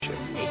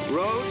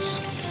Roads?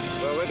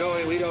 Well,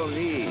 we don't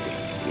need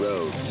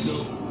roads.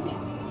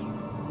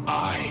 No.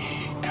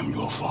 I am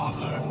your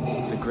father.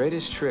 The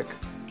greatest trick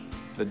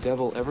the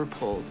devil ever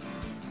pulled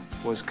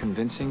was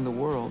convincing the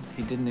world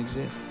he didn't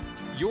exist.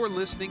 You're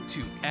listening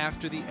to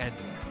After the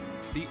Ending,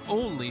 the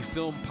only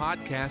film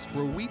podcast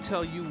where we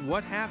tell you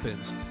what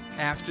happens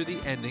after the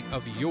ending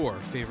of your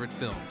favorite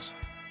films.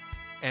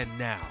 And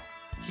now,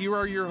 here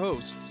are your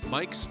hosts,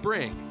 Mike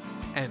Spring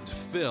and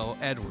Phil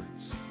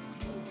Edwards.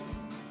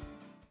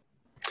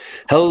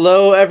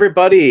 Hello,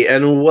 everybody,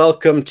 and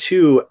welcome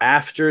to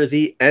After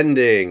the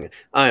Ending.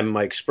 I'm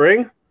Mike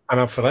Spring.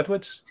 And I'm Phil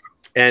Edwards.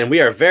 And we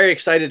are very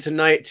excited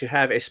tonight to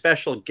have a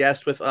special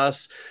guest with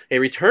us, a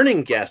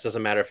returning guest, as a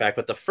matter of fact,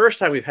 but the first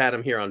time we've had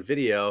him here on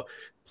video.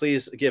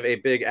 Please give a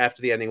big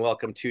After the Ending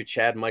welcome to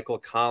Chad Michael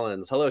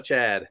Collins. Hello,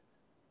 Chad.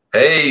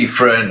 Hey,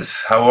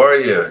 friends. How are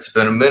you? It's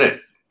been a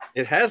minute.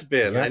 It has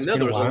been. Yeah, I know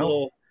there was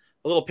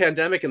a little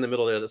pandemic in the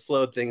middle there that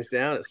slowed things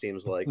down, it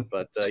seems like.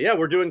 But yeah,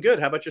 we're doing good.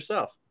 How about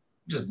yourself?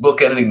 Just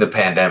bookending the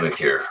pandemic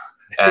here.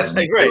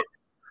 Great.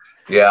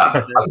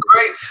 Yeah,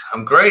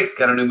 I'm great.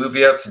 Got a new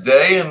movie out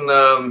today, and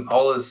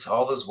all is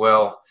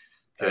well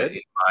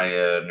in my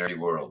nerdy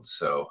world.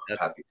 So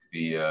happy to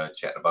be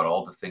chatting about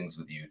all the things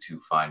with you two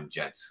fine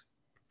gents.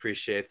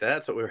 Appreciate that.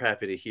 That's what we're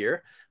happy to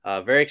hear.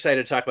 Very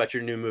excited to talk about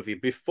your new movie.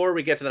 Before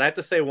we get to that, I have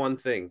to say one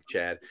thing,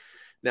 Chad.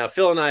 Now,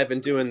 Phil and I have been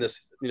doing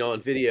this,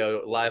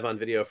 live on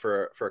video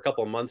for a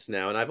couple of months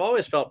now, and I've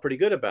always felt pretty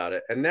good about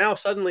it. And now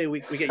suddenly we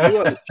get you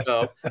on the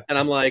show, and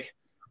I'm like,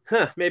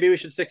 maybe we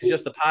should stick to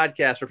just the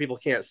podcast where people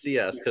can't see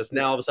us, because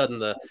now all of a sudden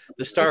the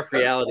stark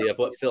reality of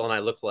what Phil and I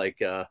look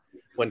like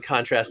when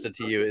contrasted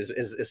to you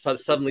is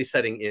suddenly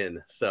setting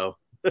in. So.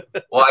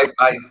 Well,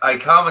 I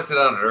commented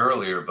on it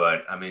earlier,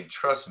 but I mean,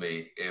 trust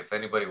me, if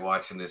anybody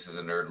watching this is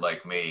a nerd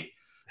like me,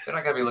 they're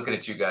not going to be looking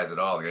at you guys at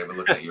all. They're going to be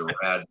looking at your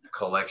rad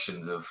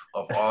collections of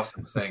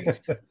awesome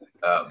things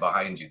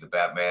behind you, the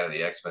Batman and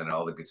the X-Men and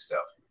all the good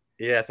stuff.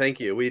 Yeah,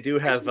 thank you. We do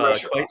have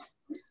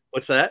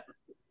what's that?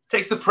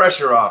 Takes the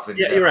pressure off.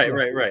 Yeah, you're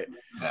right.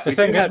 Yeah. The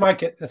thing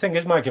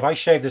is, Mike, if I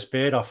shave this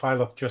beard off, I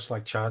look just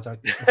like Chad. I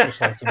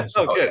just like him.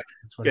 Oh, good.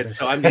 Good.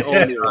 So I'm the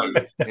only one.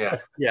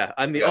 Yeah.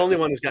 I'm the only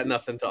one who's got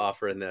nothing to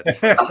offer in that.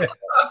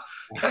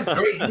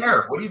 Great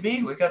hair. What do you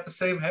mean? We got the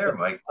same hair,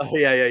 Mike. Oh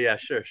yeah.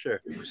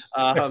 Sure.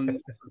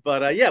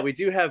 But yeah,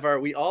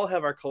 we all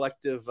have our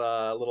collective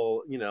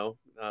little,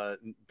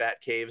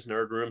 bat caves,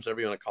 nerd rooms,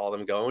 whatever you want to call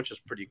them, going, which is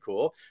pretty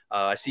cool.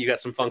 I see you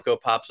got some Funko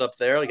Pops up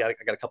there. I got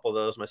a couple of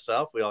those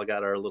myself. We all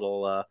got our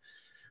little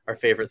our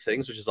favorite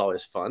things, which is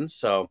always fun.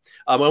 So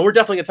and we're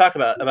definitely gonna talk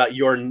about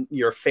your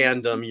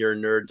fandom, your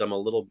nerddom a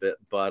little bit.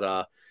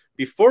 But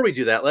before we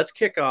do that, let's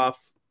kick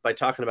off by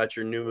talking about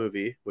your new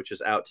movie, which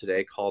is out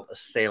today, called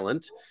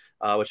Assailant,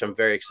 which I'm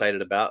very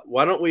excited about.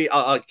 Why don't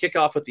I'll kick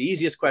off with the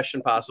easiest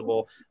question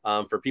possible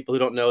for people who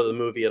don't know the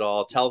movie at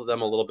all. Tell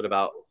them a little bit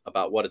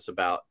about what it's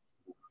about.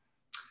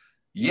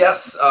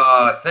 Yes,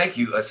 thank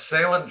you.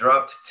 Assailant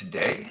dropped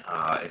today.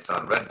 It's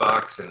on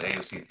Redbox and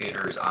AMC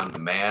Theaters on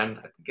demand.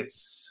 I think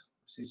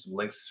see some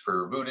links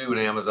for Vudu and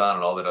Amazon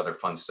and all that other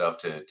fun stuff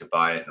to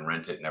buy it and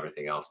rent it and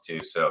everything else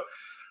too. So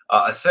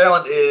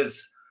Assailant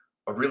is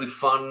a really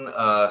fun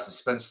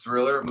suspense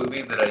thriller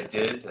movie that I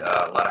did.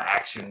 A lot of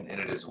action in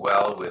it as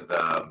well with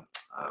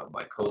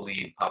my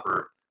co-lead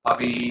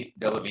Poppy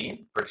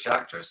Delevingne,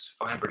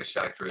 fine British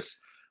actress.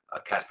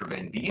 Casper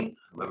Van Dien,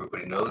 who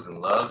everybody knows and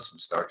loves from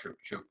Starship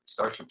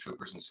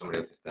Troopers and so many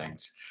other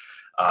things.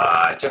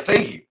 Jeff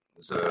Fahey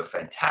was a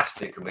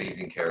fantastic,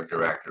 amazing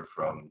character actor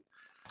from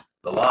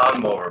The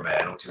Lawnmower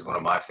Man, which is one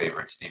of my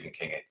favorite Stephen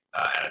King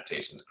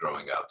adaptations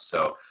growing up.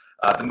 So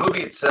the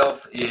movie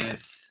itself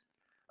is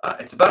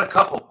it's about a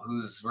couple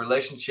whose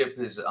relationship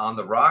is on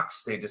the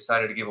rocks. They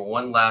decided to give it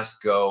one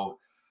last go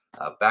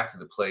back to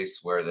the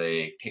place where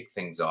they kicked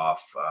things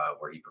off,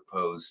 where he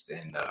proposed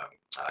in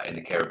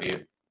the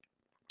Caribbean.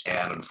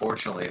 And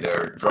unfortunately,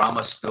 their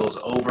drama spills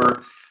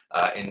over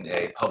in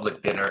a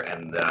public dinner,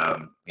 and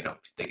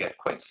they get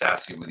quite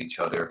sassy with each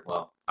other.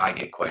 Well, I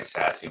get quite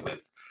sassy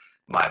with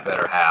my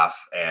better half,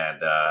 and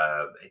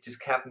it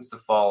just happens to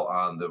fall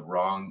on the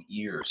wrong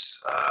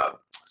ears.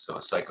 So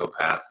a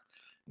psychopath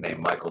named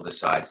Michael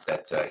decides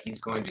that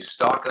he's going to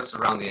stalk us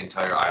around the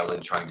entire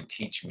island, trying to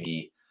teach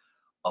me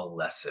a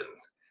lesson.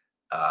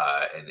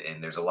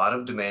 And there's a lot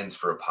of demands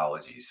for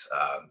apologies.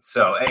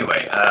 So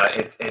anyway,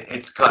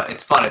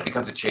 it's fun. It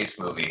becomes a chase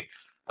movie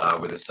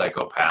where the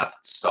psychopath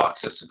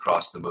stalks us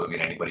across the movie,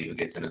 and anybody who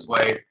gets in his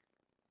way,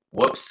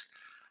 whoops.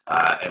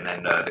 And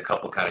then the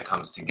couple kind of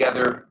comes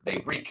together. They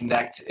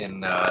reconnect,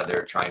 and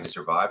they're trying to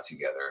survive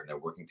together, and they're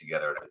working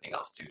together and everything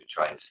else too to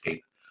try and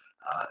escape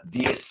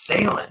the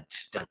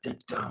assailant. Dun, dun,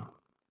 dun.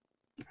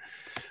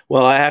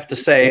 Well, I have to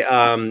say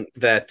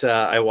that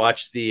I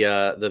watched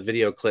the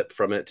video clip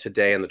from it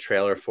today and the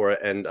trailer for it.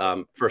 And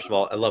first of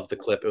all, I love the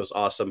clip. It was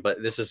awesome.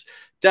 But this is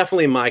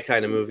definitely my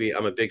kind of movie.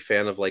 I'm a big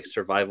fan of like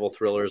survival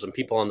thrillers and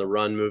people on the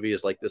run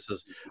movies. Like this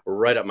is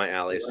right up my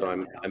alley. So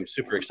I'm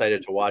super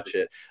excited to watch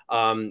it.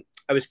 I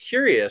was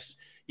curious,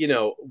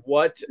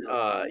 what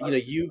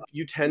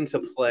you tend to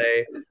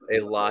play a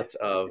lot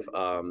of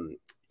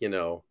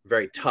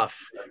very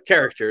tough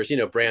characters,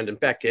 Brandon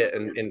Beckett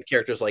and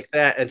characters like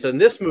that. And so in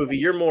this movie,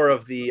 you're more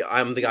of the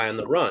I'm the guy on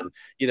the run.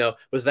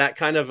 Was that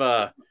kind of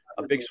a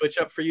big switch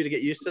up for you to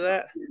get used to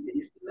that?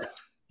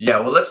 Yeah,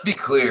 well, let's be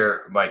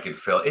clear, Mike and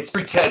Phil. It's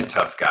pretend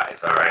tough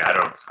guys. All right,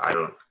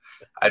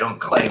 I don't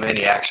claim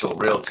any actual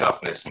real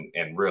toughness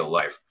in real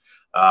life.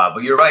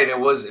 But you're right. It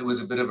was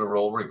a bit of a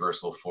role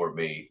reversal for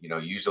me.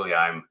 Usually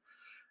I'm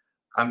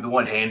the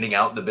one handing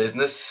out the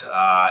business.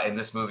 In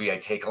this movie, I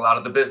take a lot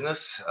of the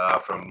business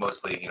from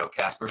mostly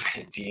Casper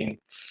Van Dien,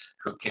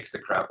 who kicks the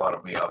crap out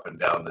of me up and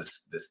down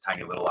this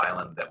tiny little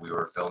island that we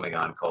were filming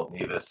on called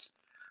Nevis.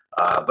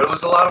 But it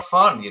was a lot of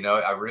fun.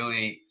 I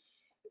really.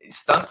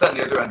 Stunts on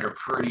the other end are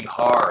pretty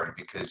hard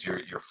because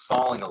you're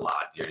falling a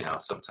lot.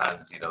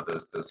 Sometimes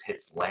those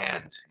hits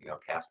land.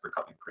 Casper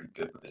caught me pretty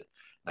good with a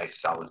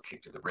nice solid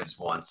kick to the ribs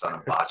once on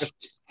a botched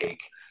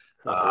take,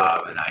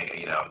 and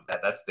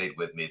that stayed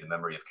with me. The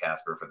memory of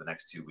Casper for the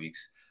next 2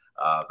 weeks.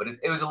 But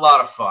it was a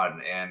lot of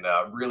fun and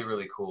really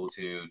really cool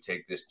to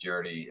take this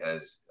journey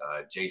as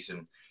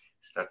Jason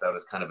starts out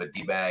as kind of a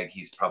d-bag.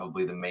 He's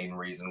probably the main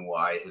reason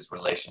why his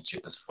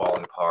relationship is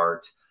falling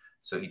apart.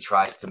 So he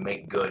tries to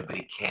make good, but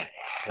he can't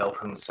help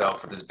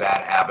himself with his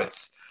bad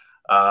habits.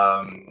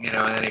 And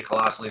then he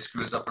colossally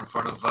screws up in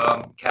front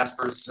of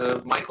Casper's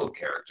Michael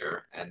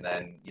character. And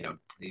then,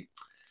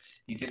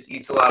 he just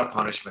eats a lot of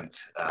punishment.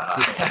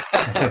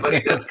 But he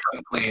does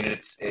come clean.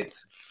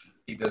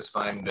 He does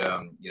find,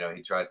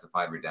 he tries to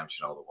find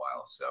redemption all the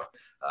while. So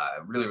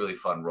really, really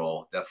fun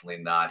role.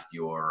 Definitely not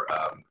your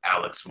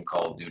Alex from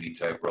Call of Duty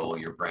type role,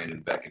 your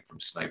Brandon Beckett from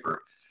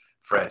Sniper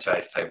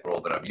franchise type role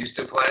that I'm used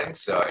to playing.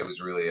 So it was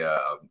really a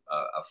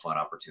fun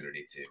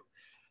opportunity to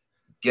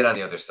get on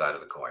the other side of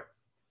the coin.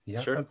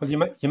 Yeah, sure. Well,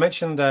 you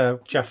mentioned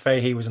Jeff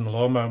Fahey was in The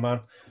Lawnmower Man,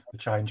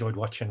 which I enjoyed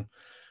watching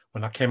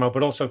when that came out,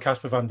 but also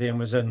Casper Van Dien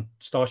was in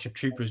Starship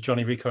Troopers,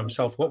 Johnny Rico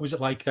himself. What was it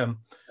like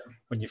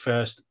when you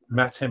first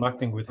met him,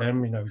 acting with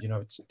him?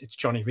 It's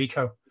Johnny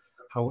Rico.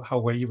 How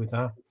were you with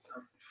that?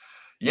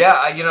 Yeah,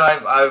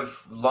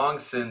 I've long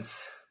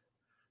since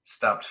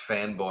stopped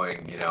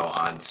fanboying,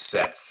 on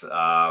sets.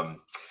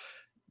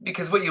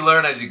 Because what you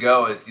learn as you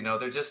go is,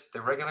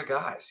 they're regular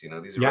guys.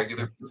 These are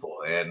regular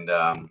people, and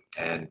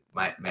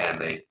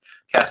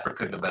Casper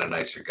couldn't have been a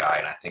nicer guy,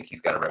 and I think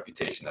he's got a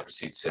reputation that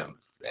precedes him.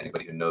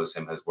 Anybody who knows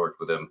him has worked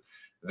with him.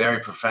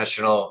 Very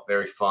professional,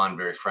 very fun,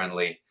 very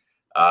friendly,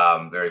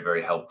 very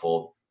very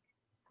helpful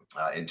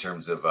in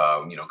terms of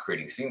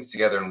creating scenes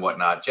together and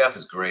whatnot. Jeff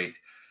is great.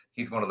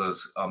 He's one of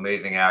those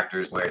amazing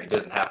actors where he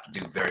doesn't have to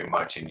do very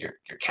much, and you're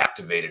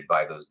captivated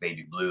by those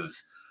baby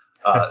blues.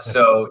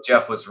 So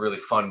Jeff was really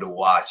fun to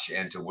watch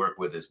and to work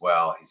with as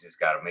well. He's just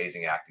got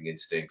amazing acting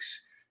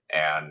instincts,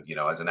 and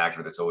as an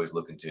actor that's always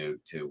looking to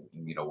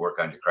work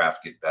on your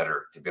craft, get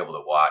better, to be able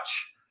to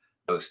watch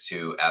those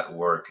two at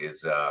work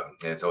is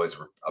and it's always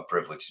a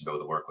privilege to be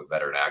able to work with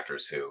veteran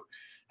actors who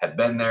had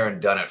been there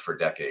and done it for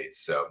decades.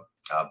 So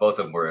both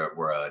of them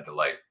were a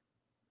delight.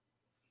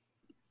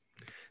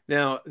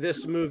 Now,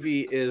 this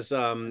movie is,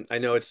 I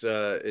know it's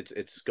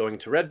going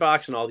to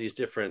Redbox and all these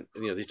different,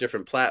 these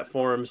different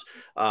platforms.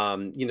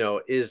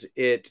 Is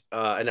it,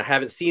 and I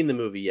haven't seen the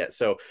movie yet.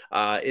 So,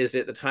 is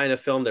it the kind of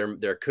film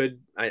there could,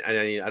 I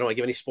don't want to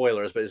give any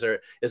spoilers, but is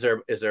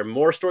there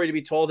more story to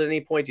be told at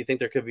any point? Do you think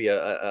there could be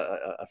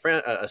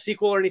a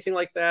sequel or anything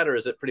like that? Or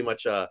is it pretty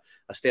much a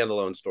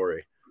standalone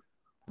story?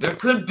 There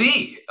could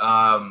be,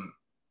 as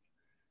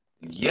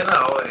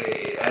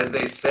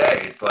they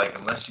say, it's like,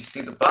 unless you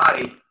see the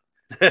body,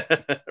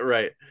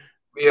 right.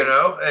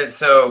 And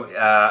so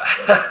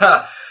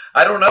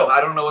I don't know. I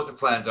don't know what the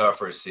plans are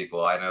for a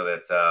sequel. I know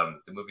that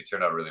the movie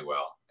turned out really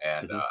well,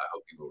 and I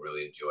hope people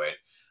really enjoy it.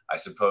 I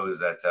suppose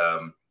that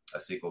a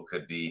sequel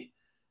could be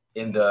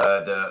in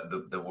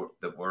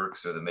the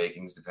works or the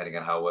makings, depending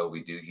on how well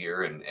we do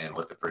here and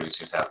what the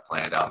producers have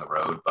planned down the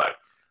road. But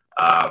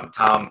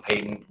Tom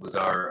Payton was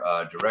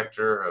our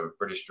director, a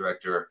British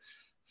director,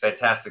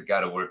 fantastic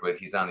guy to work with.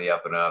 He's on the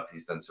up and up.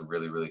 He's done some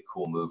really, really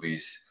cool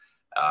movies.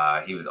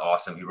 He was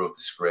awesome. He wrote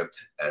the script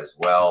as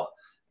well.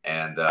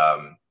 And,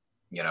 a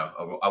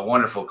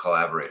wonderful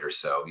collaborator.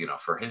 So,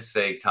 for his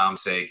sake,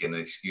 Tom's sake, and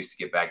an excuse to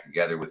get back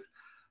together with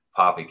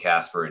Poppy,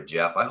 Casper, and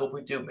Jeff, I hope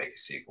we do make a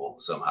sequel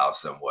somehow,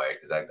 some way,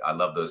 because I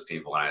love those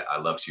people, and I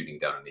love shooting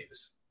down in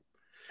Nevis.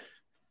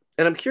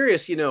 And I'm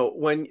curious,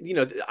 when,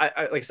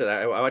 I like I said,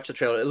 I watched the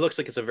trailer. It looks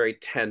like it's a very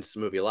tense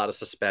movie, a lot of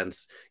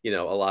suspense, a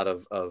lot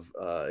of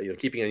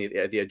keeping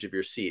on the edge of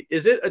your seat.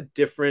 Is it a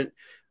different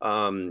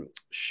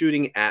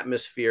shooting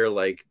atmosphere,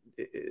 like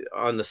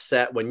on the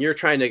set, when you're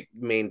trying to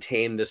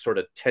maintain this sort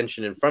of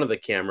tension in front of the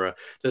camera?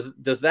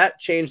 Does that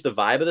change the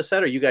vibe of the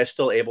set? Are you guys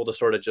still able to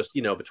sort of just,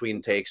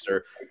 between takes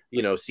or,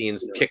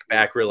 scenes, kick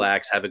back,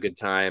 relax, have a good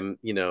time,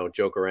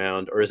 joke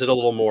around? Or is it a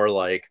little more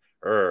like,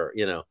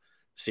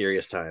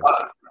 serious time?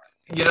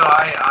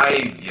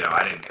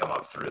 I didn't come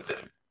up through the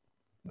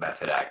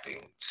method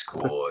acting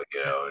school,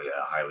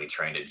 highly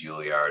trained at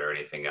Juilliard or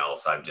anything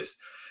else. I'm just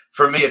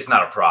for me, it's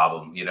not a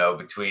problem.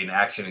 Between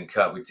action and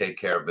cut, we take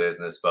care of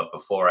business. But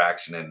before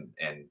action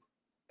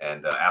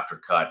and after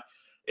cut,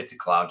 it's a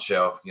clown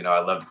show. I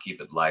love to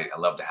keep it light. I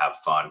love to have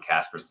fun.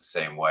 Casper's the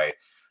same way.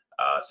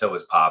 So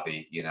is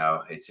Poppy.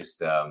 It's just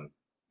to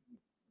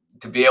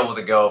be able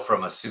to go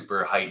from a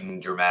super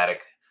heightened,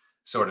 dramatic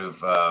sort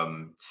of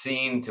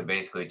scene to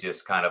basically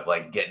just kind of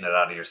like getting it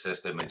out of your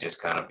system and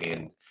just kind of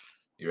being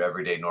your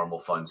everyday normal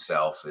fun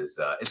self is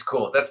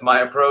cool. That's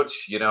my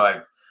approach.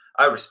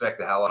 I respect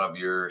the hell out of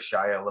your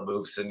Shia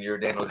LaBeoufs and your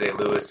Daniel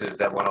Day-Lewis's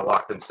that want to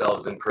lock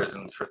themselves in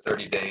prisons for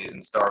 30 days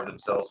and starve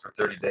themselves for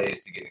 30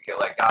 days to get a kill.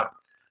 Like God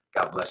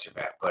bless you,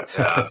 man. But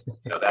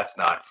that's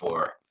not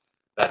for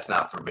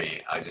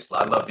me.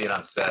 I love being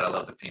on set. I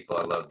love the people.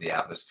 I love the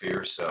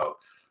atmosphere. So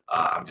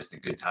I'm just a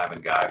good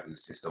timing guy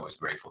who's just always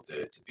grateful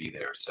to be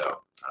there.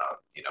 So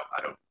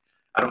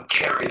I don't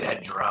carry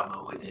that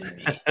drama within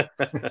me.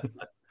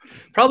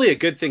 Probably a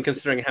good thing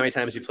considering how many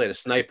times you played a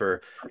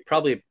sniper.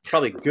 Probably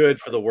good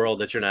for the world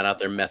that you're not out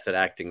there method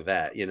acting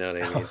that. You know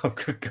what I mean? Oh,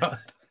 good God.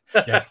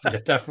 Yeah,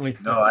 definitely.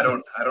 No, I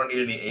don't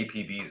need any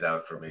APBs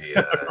out for me.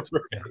 Right.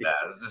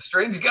 There's a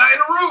strange guy in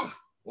the roof.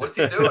 What's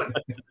he doing?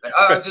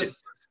 I'm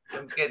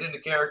getting into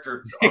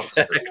character.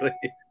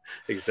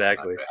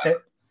 Exactly.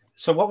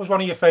 So what was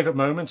one of your favorite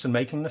moments in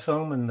making the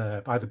film, and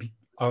either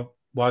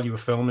while you were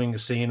filming a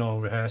scene or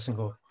rehearsing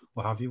or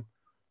what have you?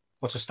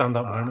 What's a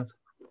standout moment?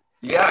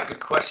 Yeah, good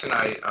question.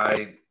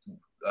 I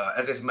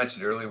as I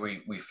mentioned earlier,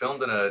 we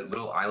filmed in a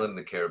little island in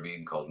the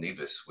Caribbean called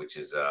Nevis, which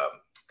is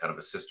kind of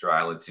a sister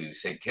island to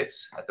St.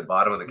 Kitts at the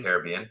bottom of the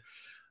Caribbean.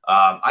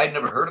 I had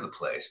never heard of the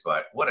place,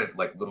 but what a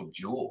little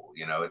jewel.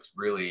 It's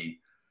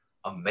really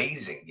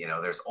amazing.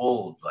 There's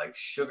old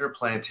sugar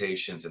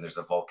plantations, and there's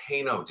a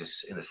volcano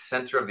just in the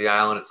center of the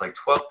island. It's like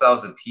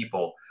 12,000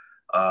 people.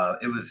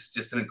 It was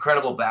just an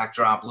incredible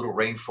backdrop, little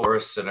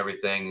rainforests and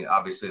everything.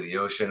 Obviously, the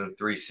ocean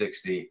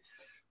 360.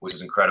 Which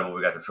was incredible.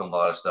 We got to film a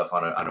lot of stuff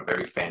on a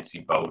very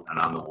fancy boat and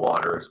on the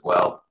water as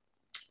well,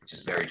 which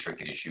is very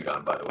tricky to shoot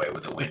on, by the way,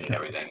 with the wind and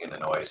everything and the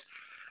noise.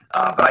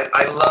 But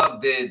I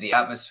loved the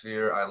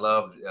atmosphere. I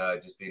loved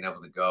just being able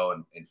to go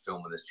and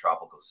film in this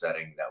tropical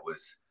setting. That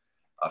was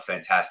a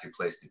fantastic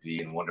place to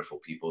be, and wonderful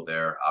people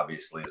there,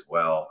 obviously, as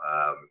well.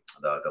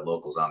 The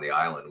locals on the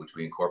island, which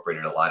we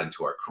incorporated a lot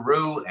into our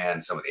crew,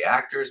 and some of the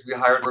actors we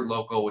hired were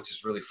local, which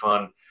is really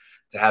fun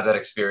to have that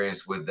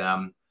experience with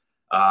them.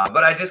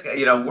 But I just,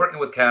 working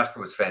with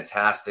Casper was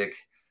fantastic.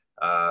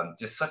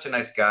 Just such a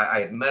nice guy. I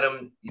had met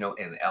him,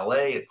 in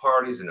LA at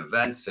parties and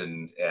events,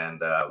 and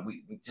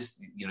we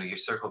just, your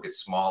circle gets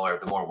smaller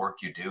the more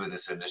work you do in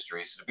this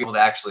industry. So to be able to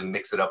actually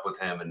mix it up with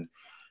him, and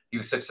he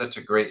was such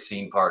a great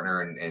scene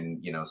partner,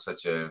 and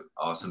such a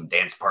awesome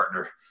dance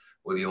partner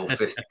with the old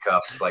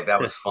fisticuffs. That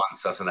was fun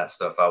sussing that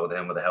stuff out with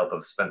him with the help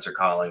of Spencer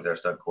Collins, our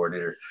stunt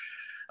coordinator.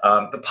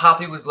 But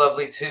Poppy was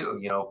lovely too.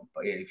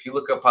 If you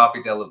look up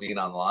Poppy Delevingne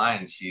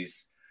online,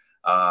 she's,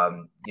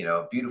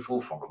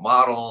 beautiful former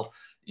model,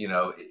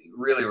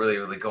 really, really,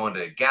 really going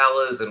to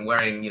galas and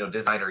wearing,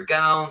 designer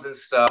gowns and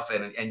stuff.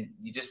 And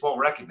you just won't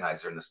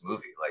recognize her in this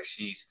movie.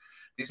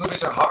 These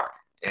movies are hard,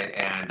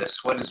 and the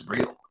sweat is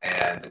real,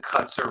 and the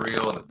cuts are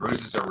real, and the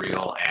bruises are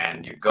real,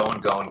 and you're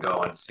going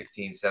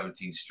 16,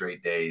 17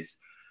 straight days.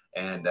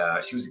 And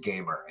she was a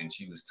gamer, and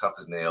she was tough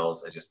as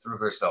nails, and just threw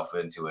herself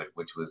into it,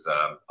 which was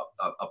a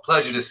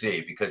pleasure to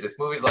see, because it's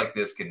movies like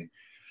this can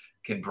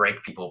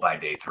break people by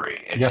day 3.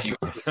 And she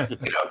was,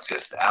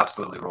 just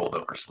absolutely rolled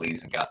up her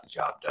sleeves and got the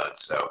job done.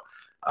 So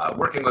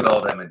working with all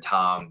of them, and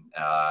Tom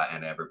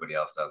and everybody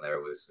else down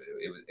there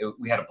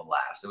we had a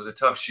blast. It was a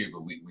tough shoot,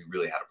 but we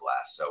really had a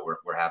blast. So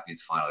we're happy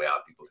it's finally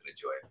out. People can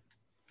enjoy it.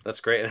 That's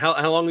great. And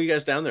how long were you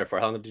guys down there for?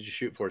 How long did you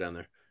shoot for down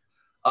there?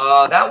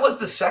 That was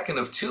the second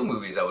of 2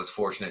 movies I was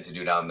fortunate to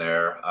do down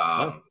there.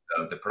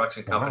 The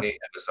production company,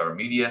 MSR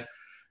Media.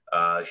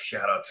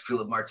 Shout out to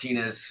Philip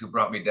Martinez, who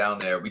brought me down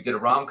there. We did a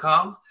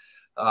rom-com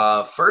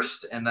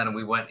first, and then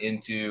we went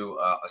into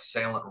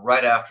Assailant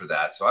right after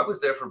that. So I was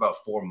there for about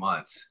 4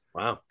 months.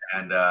 Wow.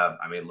 And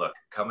look,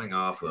 coming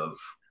off of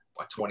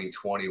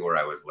 2020, where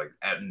I was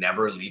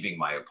never leaving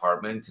my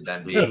apartment, to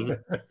then being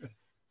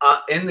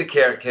in the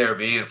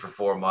Caribbean for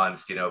 4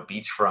 months,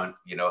 beachfront,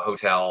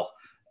 hotel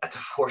at the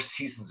Four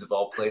Seasons of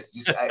all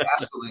places. Just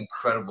absolutely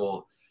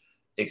incredible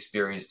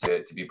experience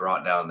to be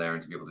brought down there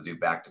and to be able to do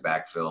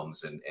back-to-back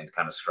films and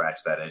kind of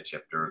scratch that itch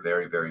after a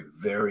very, very,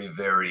 very,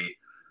 very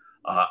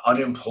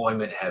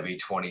unemployment heavy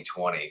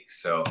 2020.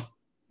 So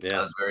I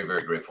was very,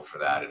 very grateful for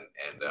that.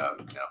 And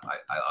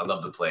I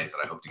love the place,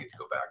 and I hope to get to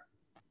go back.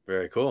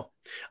 Very cool.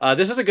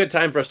 This is a good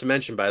time for us to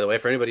mention, by the way,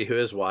 for anybody who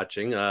is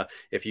watching,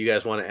 if you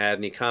guys want to add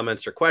any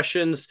comments or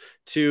questions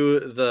to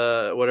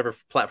the whatever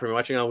platform you're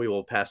watching on, we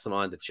will pass them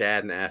on to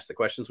Chad and ask the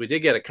questions. We did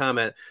get a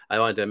comment. I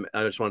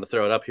just wanted to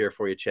throw it up here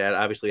for you, Chad.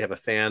 Obviously, we have a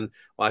fan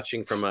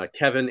watching from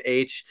Kevin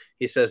H.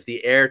 He says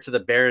the heir to the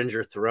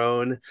Berenger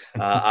throne.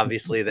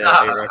 Obviously,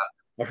 that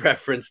a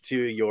reference to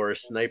your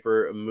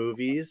sniper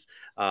movies.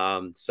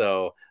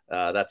 So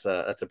that's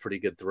a pretty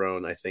good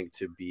throne, I think,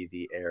 to be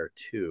the heir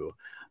to.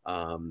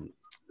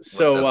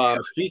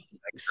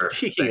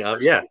 Speaking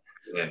of,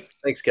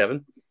 Thanks,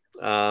 Kevin.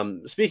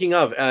 Speaking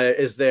of,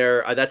 is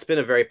there that's been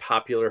a very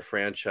popular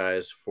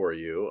franchise for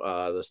you?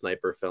 The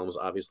Sniper films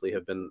obviously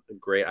have been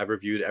great. I've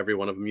reviewed every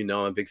one of them. You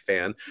know, I'm a big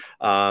fan.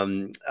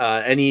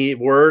 Any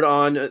word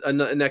on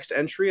a next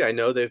entry? I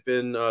know they've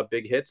been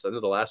big hits. I know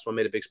the last one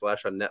made a big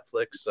splash on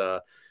Netflix.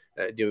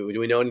 Do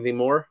we know anything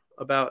more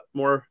about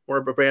more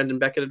Brandon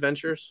Beckett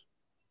adventures?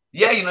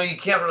 Yeah, you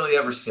can't really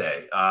ever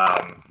say.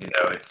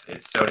 It's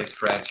Sony's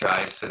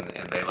franchise, and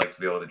they like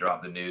to be able to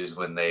drop the news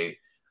when they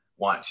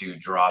want to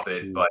drop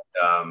it. But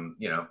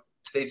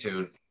stay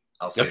tuned.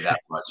 I'll say that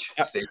much.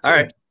 Stay tuned. All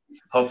right.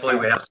 Hopefully,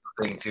 we have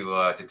something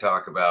to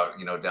talk about,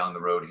 down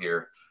the road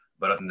here.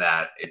 But other than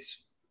that,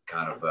 it's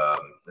kind of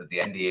the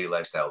NDA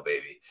lifestyle,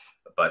 baby.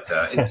 But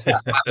it's I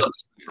love the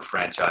Sniper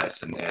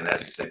franchise, and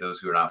as you say, those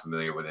who are not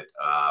familiar with it,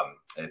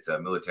 it's a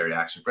military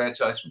action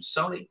franchise from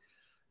Sony.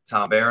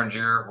 Tom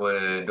Berenger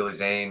with Billy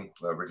Zane,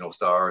 original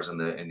stars in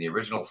the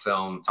original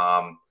film.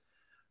 Tom,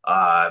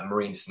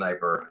 Marine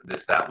Sniper,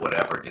 this, that,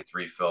 whatever, did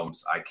 3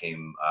 films. I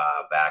came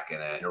back in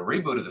a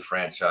reboot of the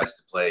franchise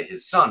to play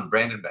his son,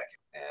 Brandon Beckett,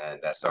 and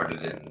that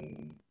started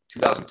in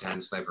 2010,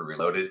 Sniper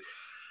Reloaded.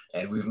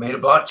 And we've made a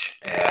bunch,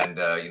 and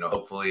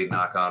hopefully,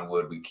 knock on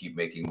wood, we keep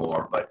making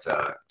more. But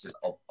just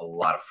a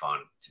lot of fun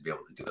to be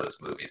able to do those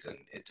movies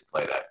and to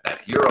play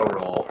that hero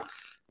role,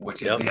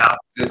 which is the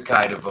opposite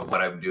kind of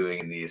what I'm doing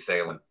in the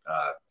Assailant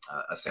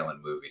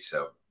movie.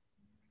 So,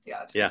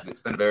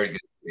 it's been very good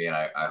to me, and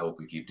I hope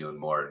we keep doing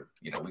more.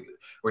 And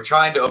we're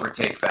trying to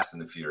overtake Fast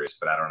and the Furious,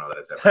 but I don't know that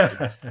it's ever going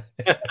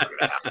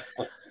to happen.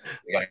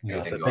 We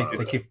got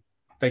to keep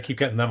They keep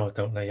getting them out,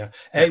 don't they? Yeah.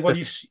 Hey, well,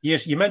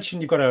 you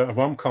mentioned you've got a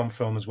rom-com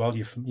film as well.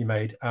 You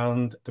made,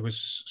 and there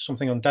was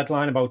something on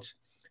Deadline about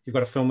you've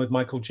got a film with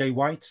Michael J.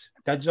 White,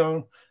 Dead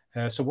Zone.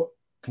 So, what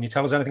can you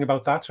tell us anything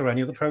about that or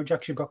any other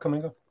projects you've got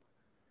coming up?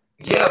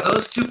 Yeah,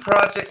 those 2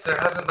 projects. There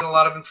hasn't been a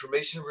lot of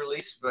information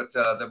released, but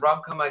the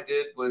rom-com I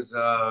did was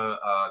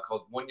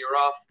called 1 Year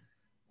Off,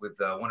 with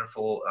a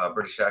wonderful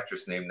British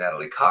actress named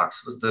Natalie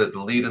Cox was the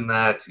lead in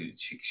that.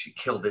 She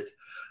killed it.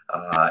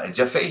 And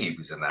Jeff Fahey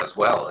was in that as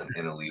well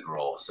in a lead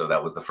role. So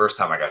that was the first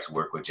time I got to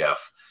work with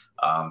Jeff.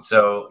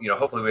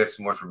 Hopefully we have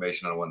some more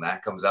information on when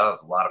that comes out. It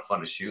was a lot of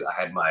fun to shoot. I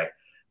had my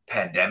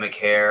pandemic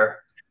hair,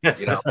 my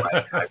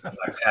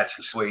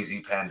Patrick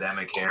Swayze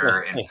pandemic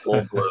hair in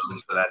full bloom.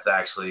 So that's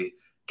actually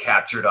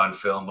captured on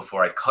film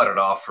before I cut it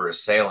off for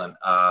Assailant.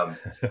 That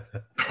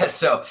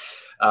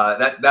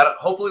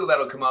hopefully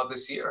that'll come out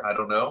this year. I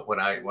don't know. When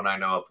I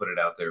know, I'll put it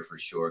out there for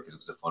sure, because it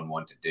was a fun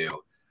one to do.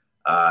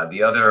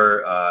 The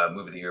other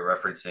movie that you're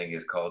referencing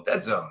is called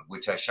Dead Zone,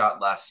 which I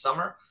shot last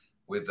summer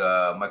with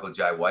Michael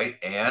J. White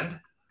and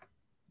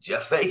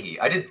Jeff Fahey.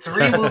 I did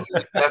 3 movies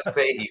with Jeff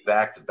Fahey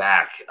back to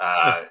back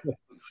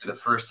for the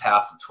first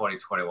half of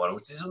 2021,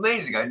 which is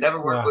amazing. I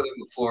never worked with him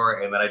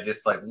before, and then I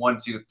just 1,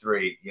 2,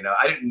 3.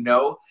 I didn't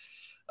know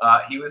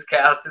he was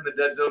cast in the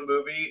Dead Zone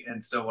movie,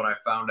 and so when I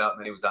found out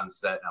that he was on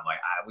set, I'm like,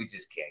 we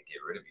just can't get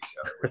rid of each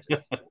other. We're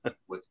just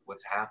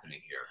what's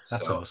happening here?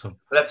 That's awesome.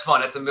 That's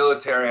fun. It's a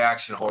military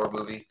action horror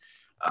movie.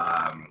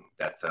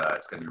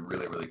 It's going to be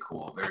really, really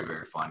cool. Very,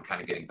 very fun. Kind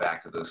of getting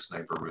back to those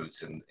sniper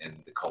roots and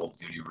the Call of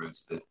Duty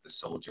roots, the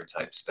soldier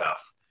type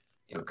stuff.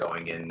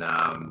 Going in.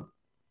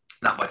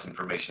 Not much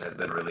information has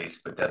been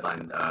released, but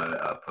Deadline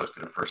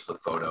posted a first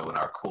look photo in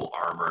our cool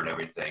armor and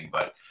everything.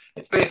 But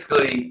it's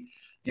basically,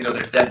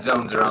 there's dead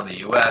zones around the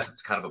U.S.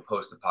 It's kind of a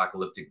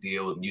post-apocalyptic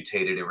deal with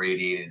mutated,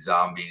 irradiated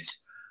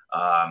zombies.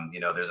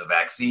 There's a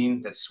vaccine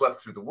that's swept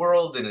through the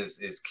world and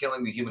is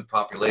killing the human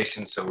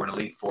population. So we're an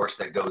elite force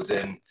that goes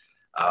in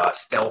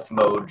stealth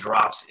mode,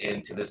 drops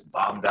into this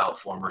bombed out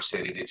former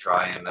city to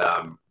try and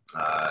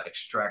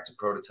extract a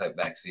prototype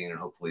vaccine and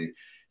hopefully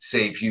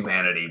save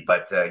humanity.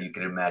 But you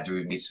can imagine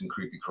we meet some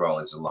creepy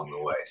crawlies along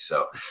the way.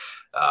 So,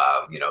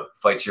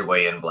 fight your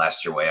way in,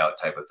 blast your way out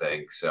type of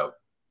thing. So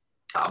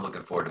I'm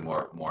looking forward to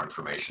more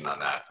information on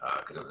that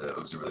because it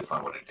was a really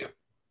fun one to do.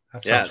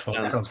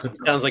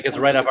 Sounds like it's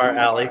right up our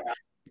alley.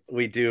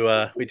 We do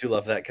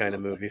love that kind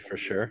of movie for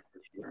sure.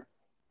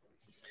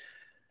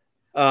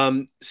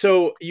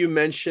 So you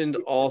mentioned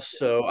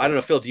also, I don't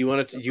know, Phil, do you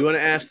want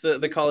to ask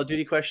the Call of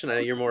Duty question? I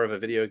know you're more of a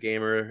video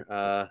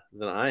gamer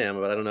than I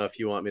am, but I don't know if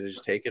you want me to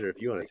just take it or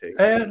if you want to take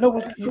it.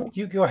 No,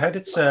 you go ahead.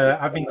 It's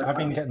I've been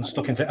getting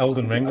stuck into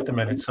Elden Ring at the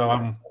minute, so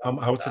I'm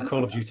out of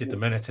Call of Duty at the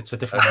minute. It's a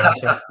different one,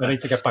 so I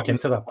need to get back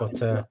into that.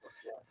 But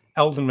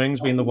Elden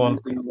Ring's been the one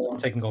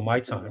taking all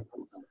my time.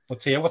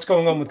 Let's see what's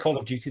going on with Call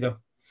of Duty though.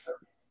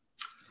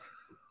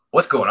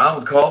 What's going on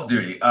with Call of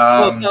Duty?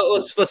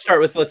 Let's start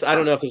with I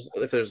don't know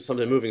if there's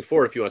something moving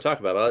forward if you want to talk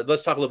about it.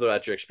 Let's talk a little bit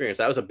about your experience.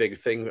 That was a big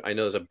thing. I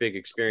know it was a big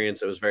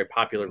experience. It was very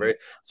popular, very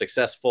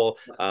successful.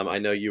 I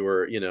know you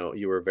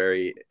were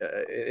very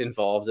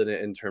involved in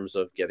it in terms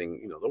of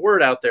getting the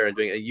word out there and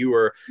doing it.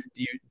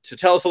 To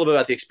tell us a little bit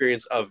about the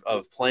experience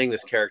of playing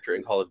this character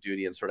in Call of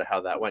Duty and sort of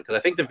how that went, because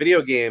I think the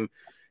video game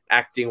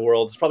acting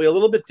world is probably a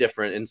little bit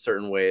different in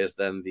certain ways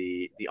than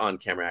the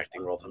on-camera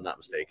acting world, if I'm not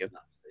mistaken.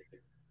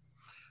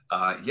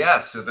 Yeah,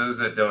 so those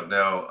that don't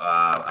know,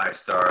 I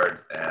starred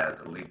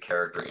as a lead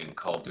character in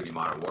Call of Duty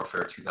Modern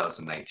Warfare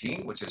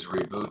 2019, which is a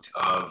reboot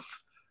of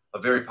a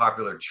very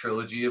popular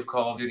trilogy of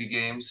Call of Duty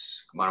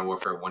games, Modern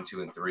Warfare 1,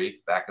 2, and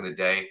 3, back in the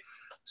day.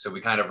 So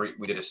we kind of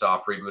we did a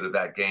soft reboot of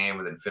that game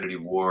with Infinity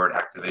Ward,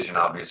 Activision,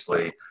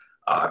 obviously.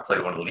 I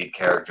played one of the lead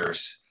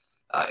characters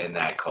in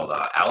that called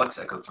Alex,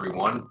 Echo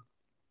 3-1.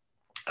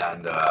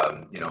 And,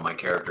 my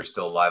character's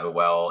still alive and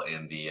well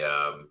in the...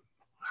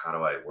 how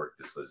do I work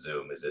this with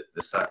Zoom? Is it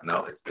this side?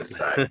 No, it's this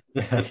side.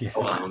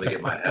 Hold on, let me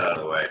get my head out of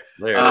the way.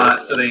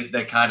 So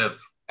they kind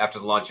of, after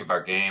the launch of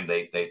our game,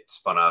 they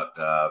spun out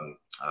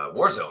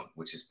Warzone,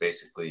 which is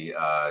basically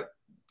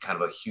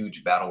kind of a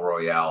huge battle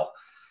royale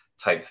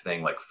type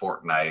thing like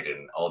Fortnite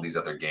and all these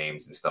other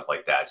games and stuff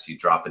like that. So you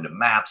drop into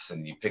maps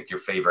and you pick your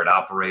favorite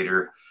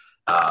operator.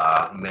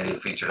 Many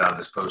featured on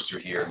this poster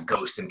here,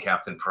 Ghost and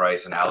Captain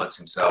Price and Alex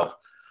himself.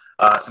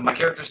 So my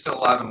character's still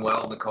alive and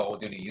well in the Call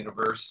of Duty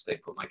universe. They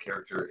put my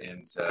character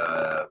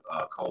into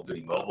Call of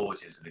Duty Mobile,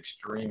 which is an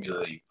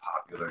extremely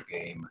popular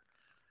game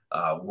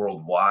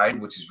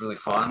worldwide, which is really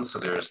fun. So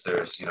there's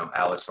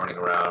Alex running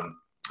around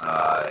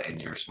in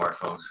your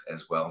smartphones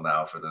as well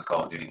now for those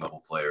Call of Duty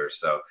Mobile players.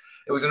 So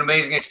it was an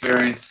amazing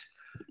experience.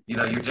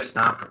 You're just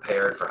not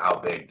prepared for how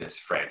big this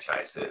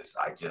franchise is.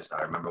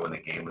 I remember when the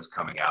game was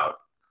coming out,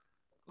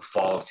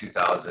 fall of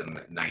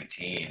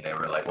 2019, they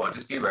were like, well,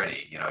 just be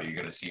ready, you're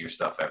going to see your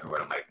stuff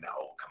everywhere. I'm like,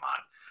 no, come on.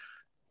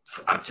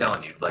 I'm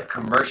telling you, like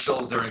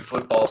commercials during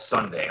football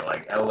Sunday,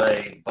 like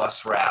LA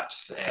bus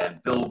wraps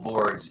and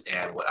billboards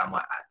and what. I'm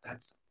like,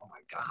 that's, oh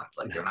my God,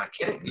 like they're not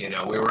kidding.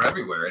 We were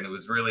everywhere and it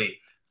was really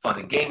fun.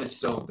 The game is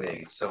so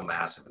big, it's so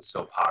massive, it's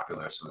so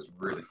popular. So it was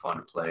really fun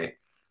to play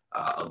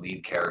a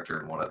lead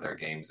character in one of their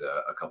games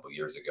a couple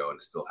years ago and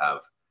to still have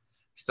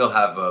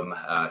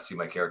see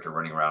my character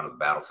running around on the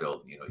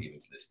battlefield, even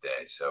to this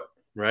day. So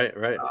right.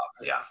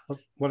 Yeah.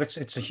 Well,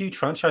 it's a huge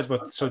franchise.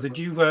 But so did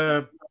you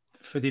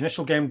for the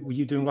initial game? Were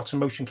you doing lots of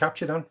motion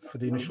capture then for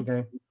the initial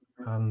game,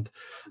 and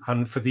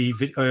for the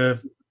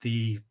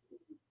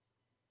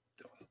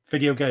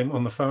video game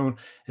on the phone?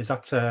 Is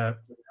that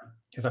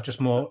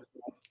just more?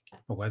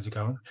 Well, where's it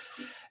going?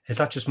 Is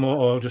that just more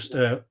or just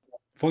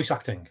voice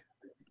acting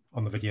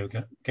on the video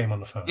game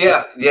on the phone?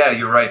 Yeah,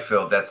 you're right,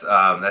 Phil. That's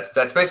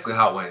basically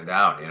how it went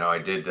down. I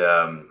did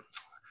on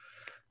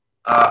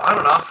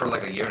and off for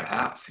like a year and a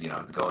half.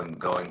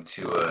 Going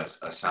to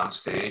a sound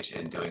stage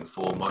and doing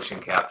full motion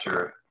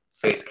capture,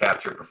 face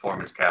capture,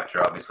 performance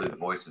capture. Obviously, the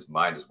voice is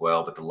mine as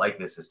well, but the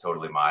likeness is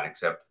totally mine.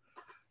 Except,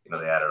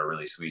 they added a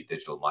really sweet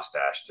digital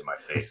mustache to my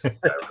face. I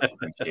really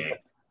appreciate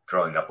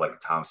growing up like a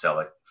Tom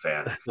Selleck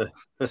fan.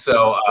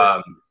 So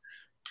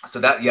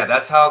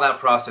that's how that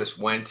process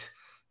went.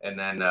 And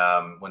then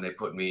when they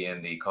put me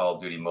in the Call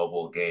of Duty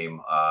mobile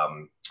game,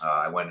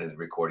 I went into the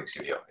recording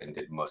studio and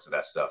did most of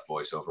that stuff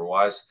voiceover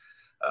wise.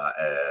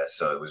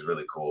 So it was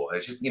really cool.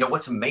 It's just,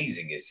 what's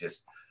amazing is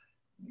just,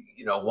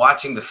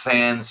 watching the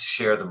fans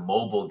share the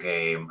mobile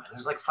game.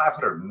 There's like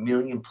 500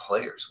 million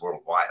players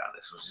worldwide on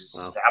this, which is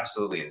just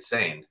absolutely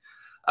insane.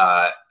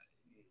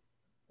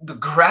 The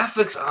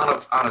graphics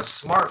on a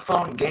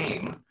smartphone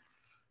game,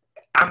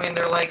 I mean,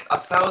 they're like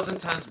 1,000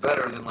 times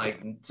better than like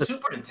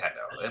Super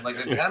Nintendo and like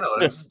Nintendo.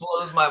 And it just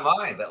blows my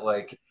mind that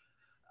like,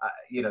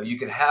 you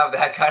can have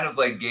that kind of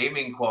like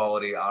gaming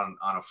quality on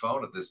a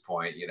phone at this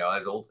point.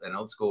 As an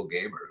old school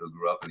gamer who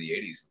grew up in the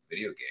 80s with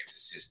video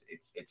games,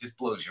 it just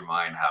blows your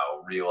mind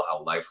how real,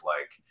 how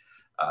lifelike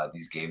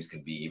these games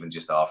can be, even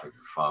just off of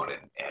your phone.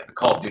 And the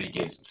Call of Duty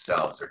games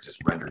themselves are just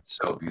rendered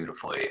so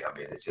beautifully. I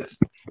mean, it's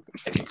just,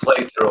 if you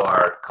play through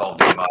our Call of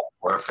Duty Modern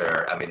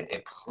Warfare, I mean,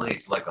 it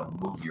plays like a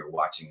movie you're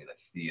watching in a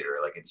theater.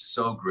 Like, it's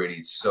so gritty,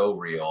 it's so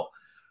real.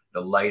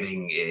 The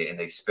lighting, and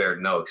they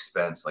spared no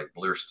expense. Like,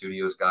 Blur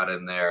Studios got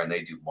in there, and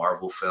they do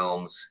Marvel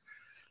films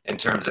in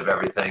terms of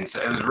everything. So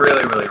it was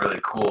really, really, really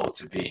cool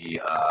to be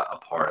a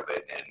part of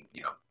it. And,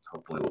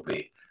 hopefully we'll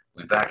be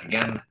back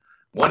again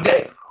one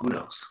day. Who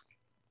knows?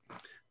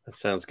 That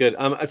sounds good.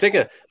 I take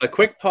a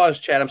quick pause,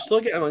 Chad.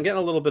 I'm getting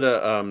a little bit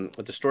of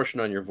a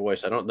distortion on your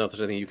voice. I don't know if there's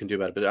anything you can do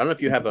about it, but I don't know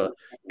if you have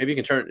maybe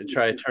you can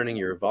try turning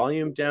your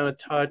volume down a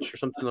touch or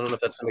something. I don't know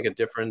if that's going to make a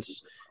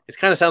difference. It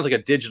kind of sounds like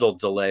a digital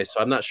delay, so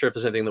I'm not sure if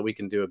there's anything that we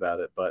can do about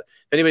it. But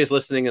if anybody's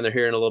listening and they're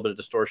hearing a little bit of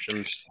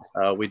distortion,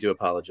 we do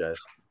apologize.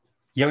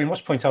 Yeah, we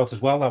must point out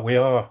as well that we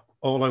are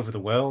all over the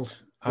world.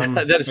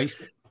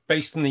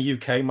 Based in the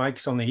UK,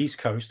 Mike's on the East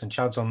Coast and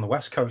Chad's on the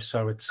West Coast,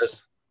 so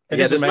this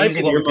might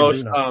be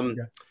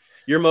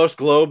your most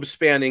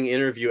globe-spanning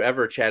interview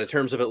ever, Chad, in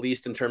terms of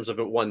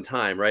at one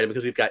time, right?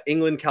 Because we've got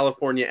England,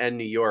 California, and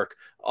New York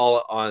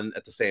all on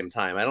at the same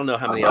time. I don't know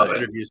how many other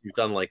interviews you've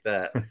done like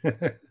that.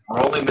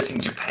 We're only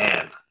missing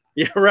Japan.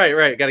 Yeah,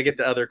 right. Got to get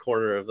the other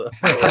corner of the.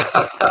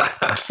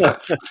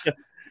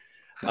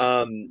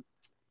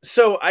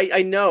 So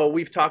I know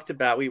we've talked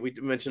about, we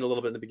mentioned a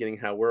little bit in the beginning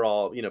how we're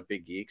all,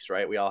 big geeks,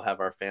 right? We all have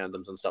our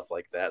fandoms and stuff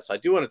like that. So I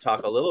do want to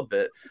talk a little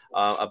bit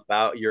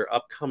about your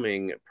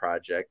upcoming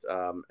project.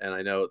 And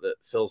I know that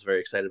Phil's very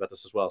excited about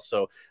this as well.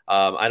 So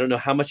I don't know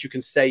how much you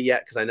can say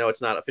yet, because I know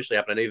it's not officially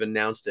happened. I know you've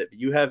announced it, but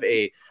you have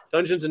a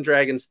Dungeons and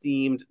Dragons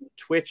themed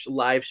Twitch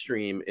live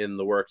stream in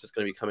the works. It's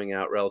going to be coming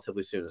out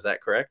relatively soon. Is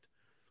that correct?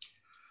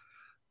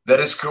 That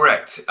is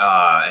correct,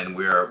 and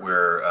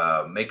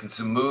we're making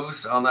some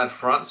moves on that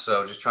front.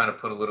 So just trying to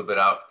put a little bit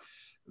out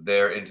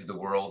there into the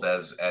world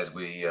as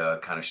we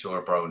kind of shore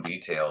up our own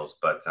details.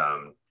 But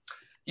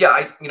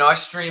yeah, I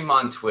stream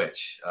on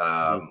Twitch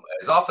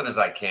as often as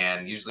I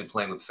can. Usually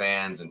playing with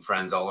fans and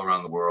friends all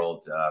around the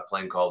world,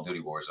 playing Call of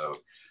Duty Warzone,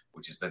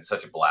 which has been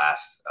such a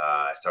blast.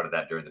 I started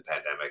that during the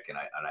pandemic, and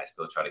I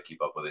still try to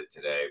keep up with it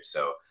today.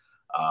 So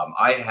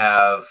I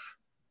have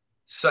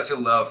such a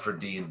love for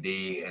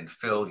D&D, and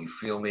Phil, you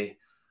feel me?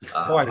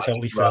 I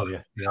totally feel you.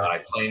 Yeah.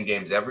 I play in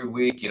games every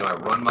week. I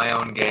run my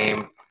own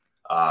game,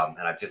 and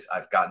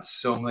I've gotten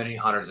so many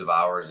hundreds of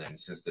hours in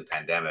since the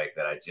pandemic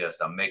that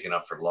I'm making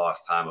up for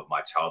lost time of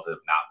my childhood of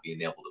not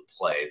being able to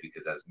play,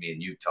 because as me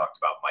and you talked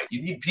about, Mike,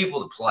 you need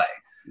people to play.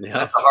 Yeah. And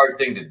that's a hard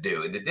thing to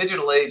do. In the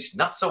digital age,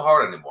 not so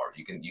hard anymore.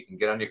 You can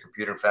get on your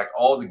computer. In fact,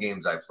 all the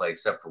games I play,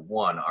 except for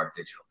one, are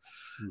digital.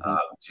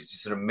 Which is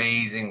just an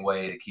amazing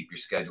way to keep your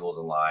schedules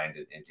aligned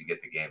and to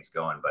get the games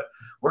going. But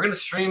we're going to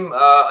stream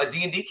a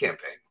D&D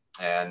campaign.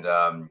 And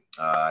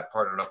I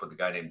partnered up with a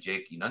guy named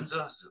Jake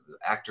Inunza, an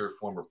actor,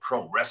 former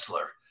pro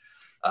wrestler,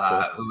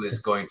 who is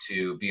going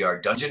to be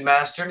our dungeon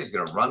master. And he's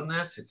going to run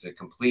this. It's a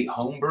complete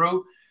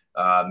homebrew,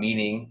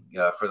 meaning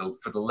for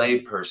the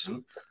lay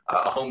person,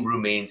 a homebrew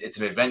means it's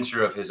an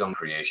adventure of his own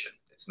creation.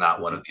 It's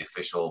not one of the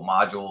official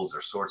modules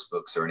or source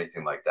books or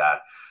anything like that.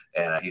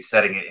 And he's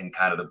setting it in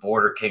kind of the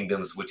Border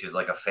Kingdoms, which is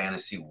like a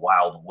fantasy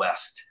Wild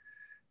West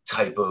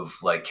type of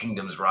like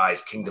Kingdoms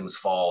Rise, Kingdoms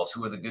Falls.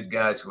 Who are the good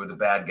guys? Who are the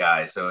bad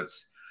guys? So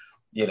it's,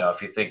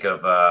 if you think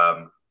of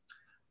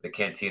the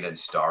Cantina in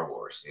Star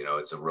Wars,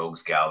 it's a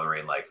rogues gallery,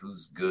 and like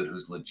who's good,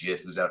 who's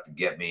legit, who's out to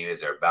get me? Is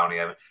there a bounty?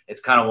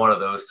 It's kind of one of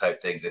those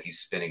type things that he's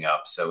spinning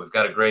up. So we've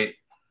got a great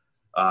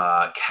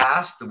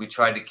cast that we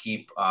tried to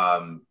keep.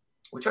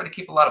 We tried to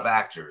keep a lot of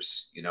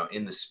actors,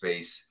 in the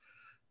space,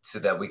 so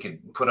that we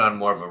could put on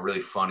more of a really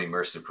fun,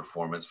 immersive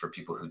performance for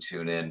people who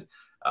tune in.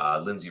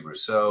 Lindsay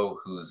Rousseau,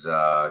 who's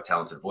a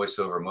talented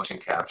voiceover, motion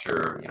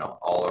capture,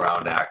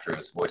 all-around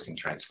actress, voicing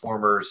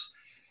Transformers,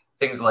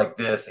 things like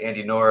this.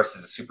 Andy Norris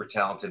is a super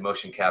talented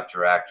motion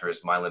capture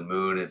actress. Mylan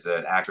Moon is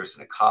an actress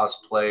and a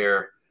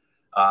cosplayer.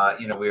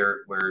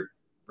 We're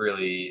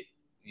really,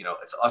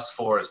 it's us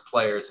four as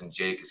players, and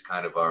Jake is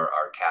kind of our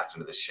captain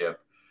of the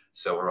ship.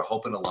 So we're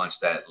hoping to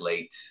launch that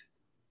late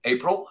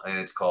April, and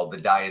it's called The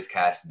Die Is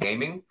Cast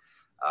Gaming,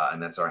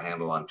 and that's our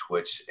handle on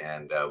Twitch,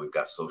 and we've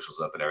got socials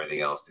up and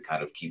everything else to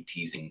kind of keep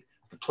teasing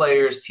the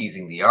players,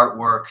 teasing the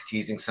artwork,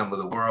 teasing some of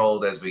the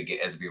world as we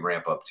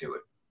ramp up to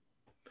it.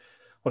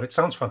 Well, it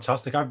sounds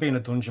fantastic. I've been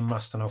a dungeon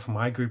master now for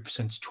my group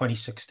since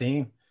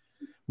 2016,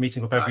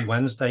 meeting up every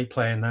Wednesday,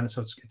 playing then.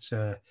 So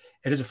it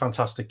is a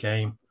fantastic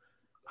game,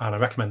 and I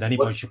recommend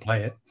anybody should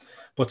play it.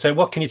 But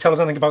what can you tell us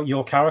anything about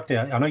your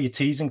character? I know you're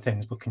teasing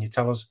things, but can you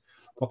tell us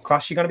what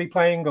class you're going to be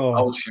playing? Or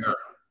oh, sure,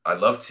 I'd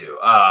love to.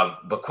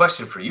 But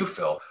question for you,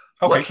 Phil: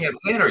 What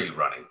campaign are you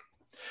running?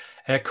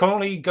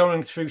 Currently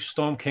going through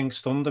Storm King's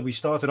Thunder. We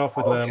started off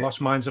with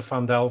Lost Mines of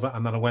Phandelver,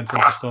 and then I went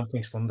into Storm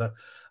King's Thunder,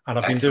 and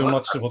I've been doing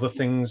lots of other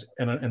things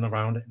in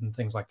around it and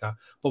things like that.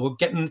 But we're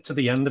getting to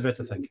the end of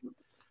it, I think.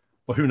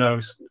 But who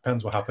knows?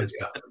 Depends what happens.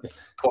 Yeah.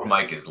 Poor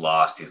Mike is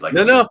lost. He's like,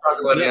 no. Talk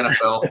about the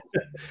NFL.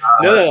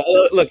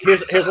 No. Look,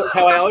 here's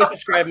how I always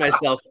describe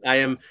myself. I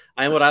am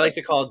what I like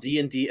to call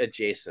D&D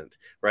adjacent,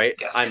 right?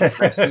 Yes.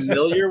 I'm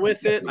familiar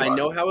with it. I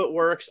know how it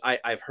works.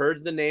 I've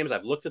heard the names.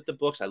 I've looked at the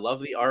books. I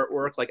love the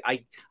artwork. Like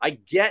I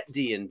get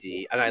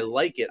D&D and I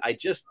like it. I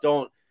just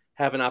don't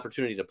have an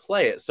opportunity to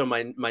play it. So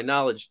my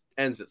knowledge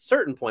ends at a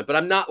certain point, but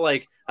I'm not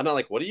like,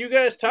 what are you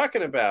guys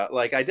talking about?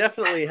 Like, I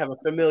definitely have a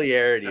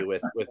familiarity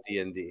with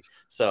D&D.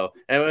 So,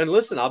 and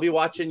listen, I'll be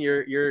watching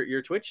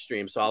your Twitch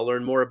stream, so I'll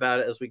learn more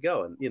about it as we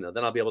go. And,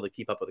 then I'll be able to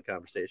keep up with the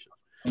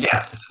conversations.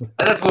 Yes. And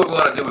that's what we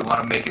want to do. We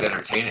want to make it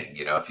entertaining.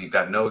 If you've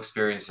got no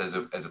experience as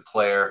a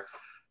player,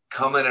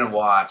 come in and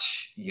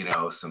watch,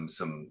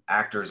 some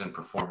actors and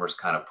performers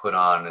kind of put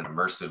on an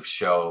immersive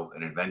show,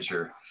 an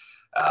adventure,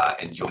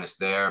 and join us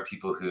there.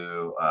 People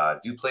who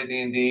do play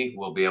D&D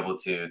will be able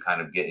to kind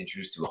of get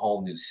introduced to a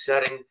whole new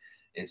setting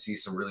and see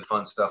some really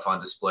fun stuff on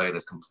display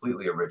that's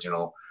completely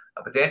original.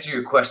 But to answer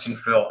your question,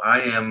 Phil,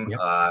 I'm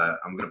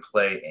going to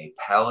play a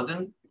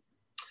paladin.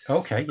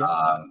 Okay.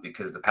 Yeah.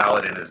 Because the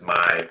paladin is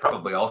my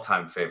probably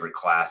all-time favorite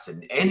class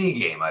in any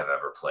game I've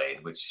ever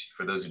played, which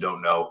for those who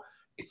don't know,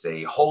 it's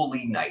a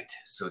holy knight.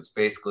 So it's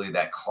basically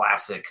that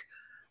classic,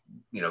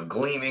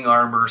 gleaming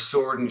armor,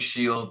 sword and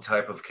shield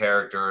type of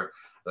character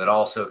that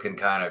also can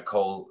kind of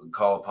call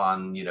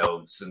upon,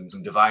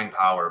 some divine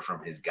power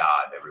from his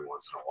god every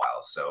once in a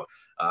while. So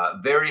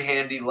very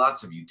handy,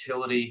 lots of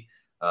utility,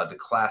 the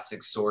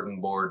classic sword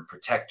and board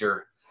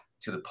protector,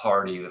 to the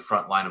party, the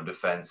front line of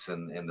defense,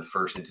 and the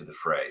first into the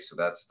fray. So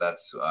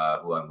that's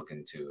who I'm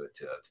looking to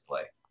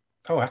play.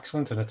 Oh,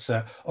 excellent. And it's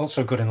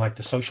also good in like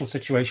the social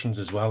situations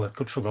as well.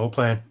 Good for role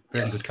playing.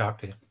 Really Yes. good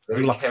character.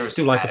 Very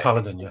Do like a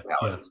paladin, charismatic yeah.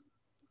 paladins.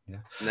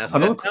 Now, so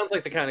that sounds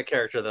like the kind of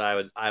character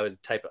that I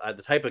would type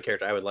the type of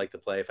character I would like to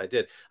play if I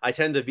did. I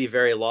tend to be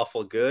very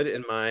lawful good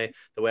in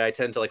the way I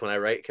tend to like when I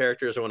write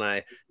characters or when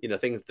I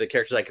the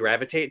characters I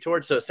gravitate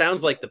towards. So it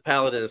sounds like the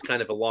paladin is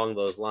kind of along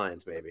those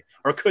lines, maybe,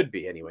 or could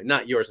be anyway.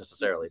 Not yours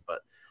necessarily, but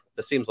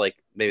it seems like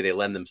maybe they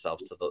lend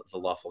themselves to the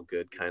lawful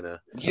good kind of.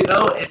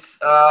 It's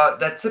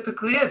that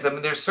typically is. I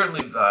mean, there's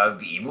certainly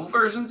the evil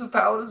versions of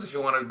paladins if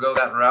you want to go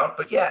that route,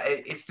 but yeah,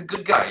 it's the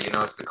good guy.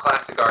 It's the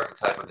classic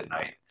archetype of the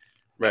knight.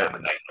 Right. I'm a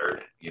knight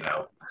nerd.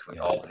 Between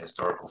all the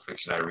historical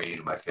fiction I read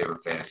and my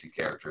favorite fantasy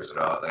characters,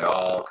 they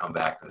all come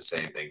back to the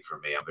same thing for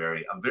me. I'm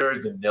very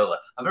vanilla.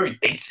 I'm very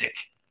basic,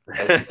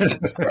 as the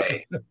kids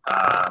say.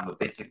 I'm a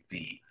basic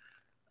bee.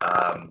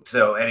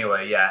 So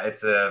anyway, yeah,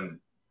 it's a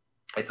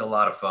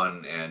lot of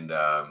fun, and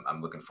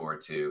I'm looking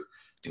forward to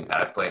doing that.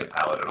 I've played a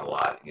paladin a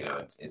lot,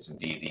 in some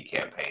D&D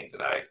campaigns,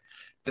 and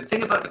the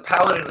thing about the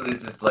paladin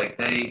is like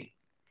they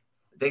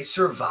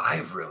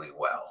survive really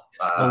well.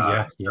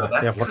 So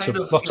they have lots of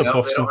buffs they don't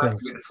and have things.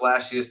 to be the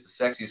flashiest, the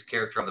sexiest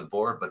character on the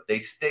board, but they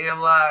stay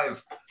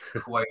alive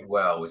quite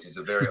well, which is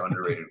a very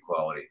underrated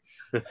quality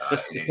in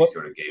any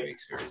sort of gaming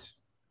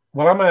experience.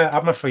 Well, I'm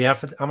a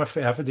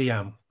forever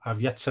DM.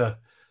 I've yet to.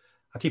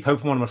 I keep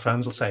hoping one of my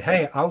friends will say,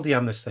 "Hey, I'll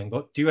DM this thing."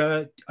 But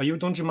are you a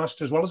dungeon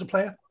master as well as a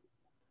player?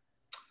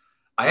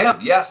 I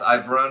am. Yes,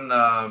 I've run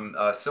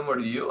similar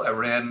to you. I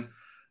ran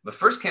the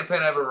first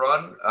campaign I ever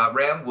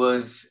ran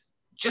was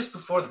just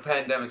before the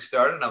pandemic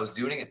started, and I was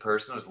doing it in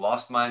person. It was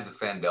Lost Mines of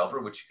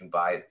Phandelver, which you can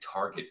buy at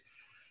Target.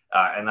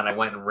 And then I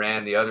went and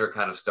ran the other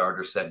kind of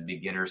starter set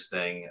beginners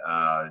thing,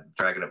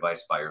 Dragon of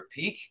Icespire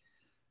Peak.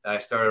 And I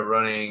started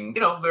running,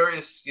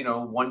 various,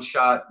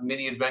 one-shot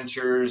mini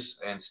adventures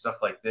and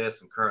stuff like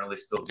this. I'm currently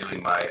still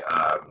doing my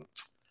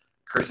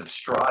Curse of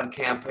Strahd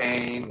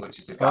campaign, which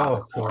is a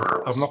gothic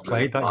horror. I've not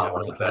played that yet.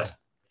 One of the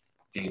best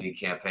D&D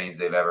campaigns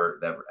they've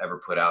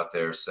ever put out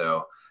there.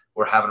 So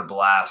we're having a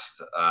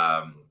blast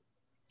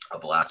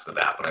with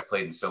that. But I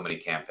played in so many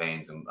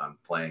campaigns, and I'm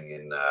playing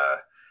in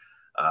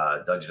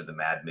Dungeon of the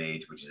Mad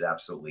Mage, which is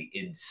absolutely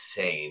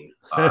insane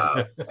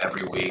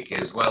every week,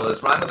 as well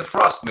as Rime of the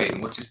Frost Maiden,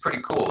 which is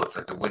pretty cool. It's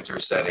like a winter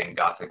setting,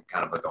 gothic,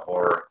 kind of like a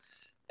horror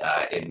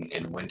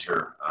in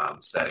winter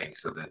setting.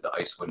 So the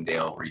Icewind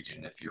Dale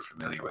region, if you're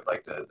familiar with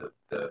like the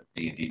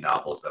D&D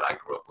novels that I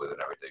grew up with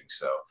and everything.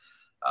 So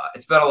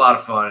it's been a lot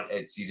of fun.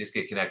 You just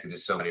get connected to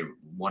so many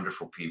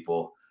wonderful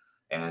people.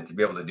 And to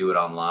be able to do it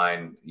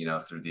online,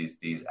 through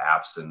these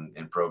apps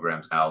and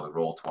programs now, the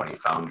Roll20,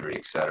 Foundry,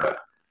 etc.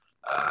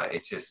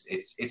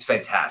 It's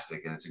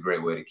fantastic, and it's a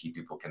great way to keep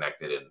people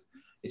connected. And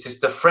it's just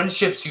the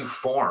friendships you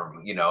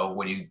form,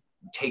 when you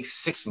take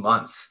 6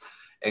 months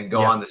and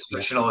go on this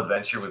fictional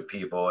adventure with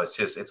people. It's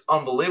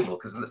unbelievable,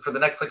 because for the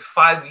next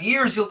 5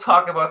 years, you'll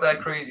talk about that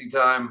crazy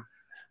time,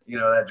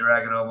 that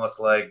dragon almost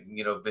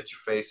bit your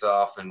face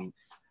off and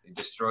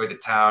destroyed the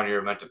town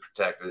you're meant to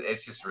protect.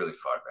 It's just really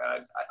fun,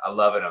 man. I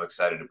love it. I'm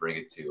excited to bring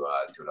it to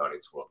an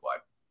audience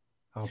worldwide.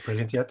 Oh,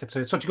 brilliant! Yeah, it's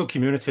such a good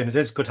community, and it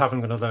is good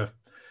having another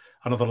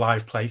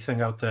live play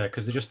thing out there,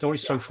 because they're just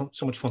always so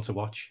much fun to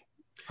watch,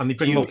 and they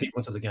bring more people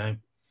into the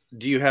game.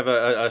 Do you have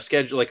a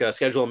schedule, a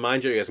schedule in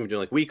mind? Are you guys gonna be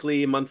doing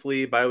weekly,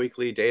 monthly,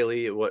 bi-weekly,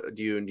 daily? What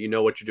do you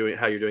know what you're doing,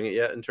 how you're doing it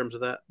yet in terms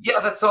of that? Yeah,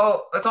 that's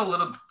all a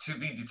little to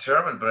be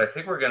determined, but I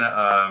think we're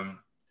gonna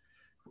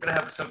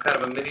have some kind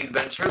of a mini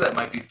adventure that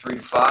might be 3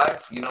 to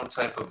 5,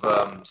 type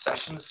of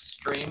sessions,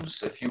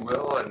 streams, if you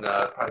will, and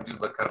probably do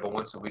kind of a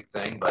once a week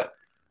thing. But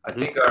I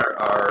think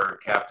our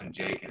Captain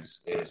Jake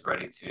is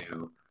ready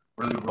to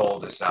really roll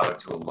this out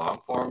into a long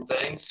form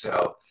thing.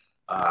 So,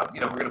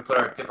 we're going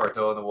to dip our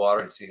toe in the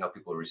water and see how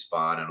people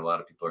respond. And a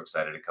lot of people are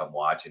excited to come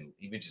watch and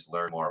even just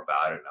learn more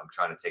about it. I'm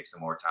trying to take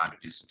some more time to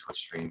do some Twitch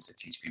streams to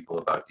teach people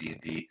about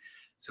D&D,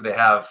 so they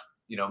have,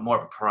 more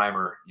of a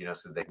primer,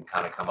 so they can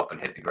kind of come up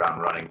and hit the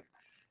ground running,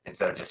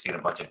 instead of just seeing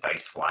a bunch of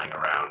dice flying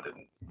around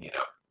and,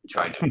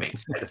 trying to make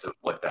sense of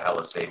what the hell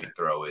a saving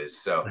throw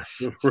is. So,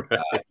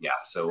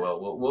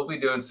 so we'll be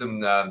doing some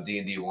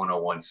D&D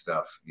 101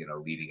 stuff,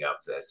 leading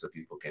up to that, so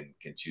people can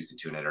choose to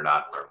tune in or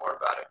not and learn more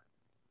about it.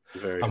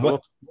 Very and cool.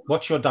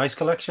 What's your dice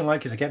collection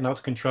like? Is it getting out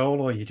of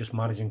control, or are you just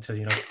managing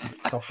to,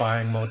 stop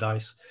buying more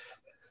dice?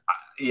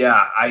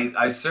 Yeah,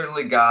 I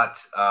certainly got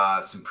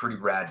some pretty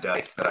rad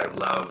dice that I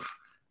love.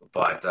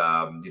 But,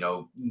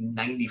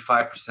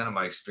 95% of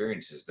my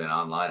experience has been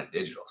online and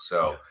digital.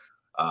 So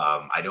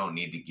I don't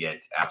need to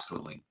get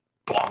absolutely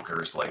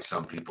bonkers like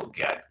some people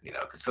get,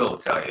 because Phil will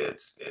tell you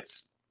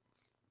it's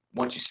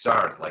once you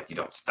start, you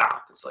don't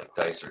stop. It's like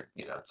dice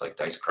it's like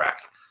dice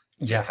crack.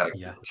 You just kind of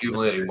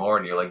accumulating more,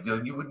 and you're like,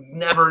 dude, you would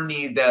never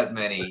need that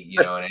many,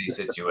 in any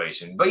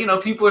situation. But,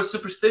 people are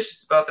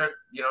superstitious about their,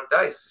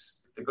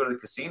 dice. If they go to the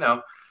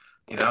casino,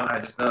 I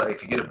just know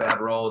if you get a bad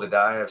roll of the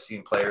die, I've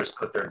seen players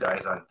put their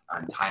dice on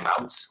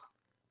timeouts,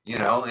 you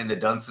know, in the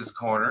dunce's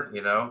corner,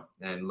 you know,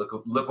 and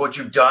look what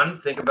you've done.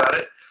 Think about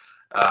it.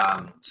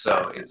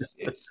 So it's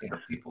you know,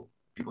 people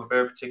are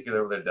very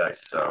particular with their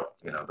dice. So,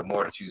 you know, the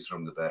more to choose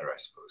from, the better, I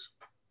suppose.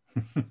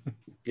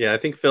 Yeah, I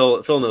think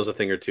Phil knows a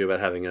thing or two about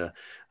having a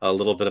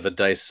little bit of a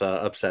dice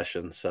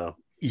obsession. So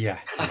Yeah.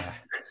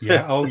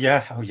 Oh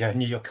yeah.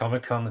 New York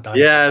Comic Con. The dice.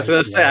 Yeah, I was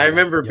gonna say, I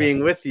remember yeah.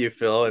 being with you,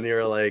 Phil, and you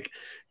were like,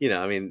 you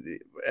know, I mean,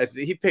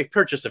 he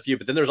purchased a few,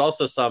 but then there's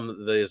also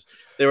some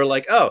they were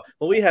like, oh,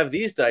 well, we have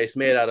these dice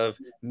made out of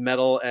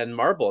metal and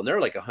marble, and they're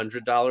like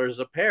 $100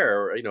 a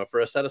pair, you know, for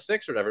a set of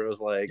 6 or whatever. It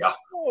was like,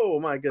 oh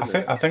my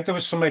goodness. I think there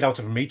was some made out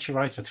of a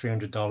meteorite for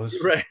 $300.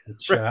 Right.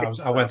 Which,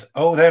 I went,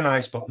 oh, they're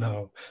nice, but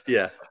no.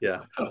 Yeah.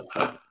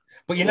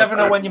 But you never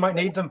know when you might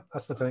need them.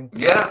 That's the thing.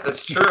 Yeah,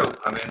 that's true.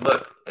 I mean,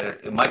 look,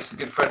 Mike's a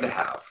good friend to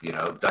have. You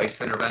know,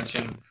 dice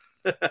intervention.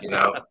 You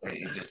know,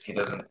 he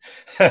doesn't.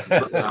 He's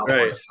looking out for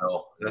it,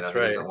 Phil. That's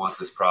right. He doesn't want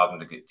this problem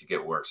to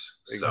get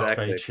worse. Exactly.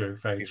 So. Very true.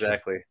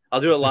 Exactly.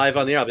 I'll do it live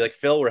on the air. I'll be like,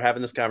 Phil, we're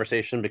having this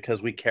conversation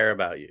because we care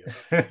about you.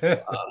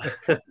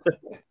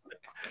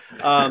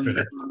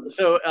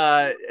 So,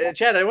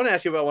 Chad, I want to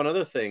ask you about one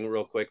other thing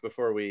real quick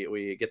before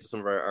we get to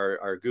some of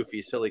our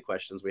goofy, silly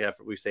questions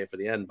we save for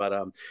the end. But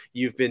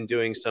you've been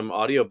doing some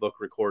audiobook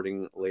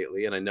recording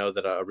lately, and I know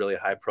that a really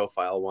high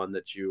profile one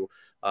that you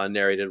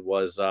narrated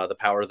was The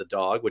Power of the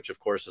Dog, which of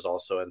course is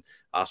also an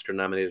Oscar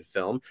nominated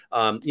film.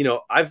 You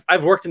know,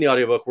 I've worked in the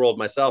audiobook world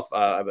myself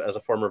as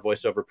a former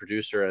voiceover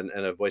producer and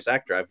a voice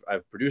actor.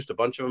 I've produced a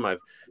bunch of them.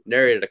 I've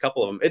narrated a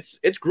couple of them.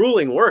 It's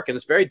grueling work, and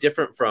it's very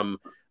different from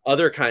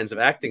other kinds of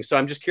acting. So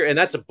I'm just curious, and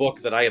that's a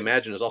book that I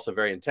imagine is also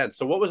very intense.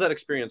 So what was that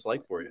experience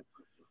like for you?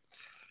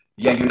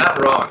 Yeah, you're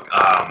not wrong.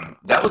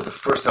 That was the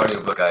first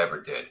audiobook I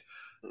ever did.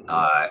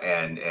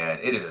 And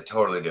it is a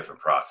totally different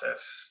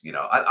process. You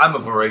know, I'm a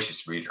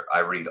voracious reader. I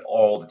read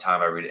all the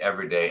time. I read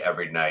every day,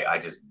 every night. I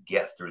just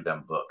get through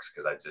them books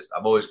because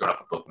I've always grown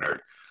up a book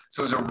nerd.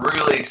 So it was a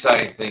really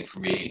exciting thing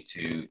for me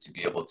to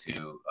be able to,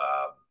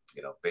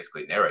 you know,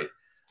 basically narrate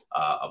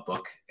a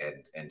book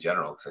and in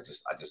general,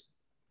 because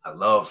I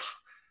love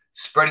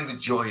spreading the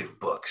joy of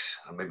books.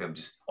 Maybe I'm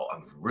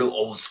real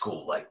old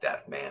school like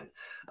that, man.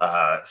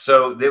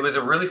 So there was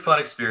a really fun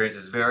experience.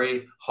 It's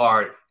very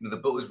hard. You know,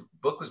 the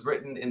book was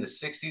written in the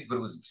 60s, but it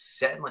was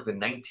set in like the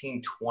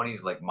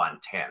 1920s, like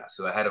Montana.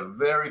 So it had a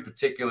very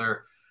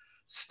particular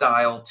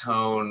style,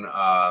 tone,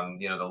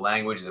 you know, the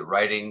language, the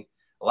writing.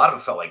 A lot of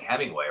it felt like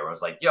Hemingway, where I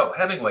was like, yo,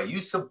 Hemingway,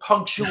 use some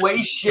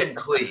punctuation,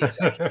 please.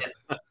 I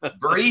can't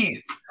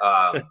breathe.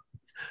 So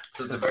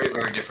it's a very,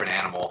 very different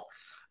animal.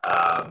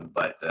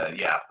 But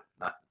yeah,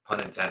 not pun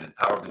intended.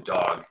 Power of the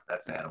Dog.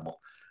 That's an animal.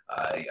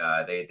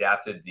 They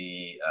adapted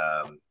the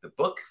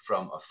book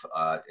from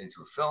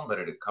into a film.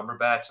 Benedict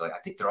Cumberbatch. Like, I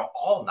think they're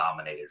all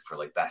nominated for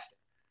like best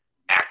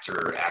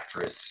actor,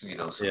 actress, you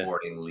know,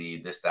 supporting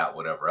lead, this, that,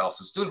 whatever else.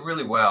 So it's doing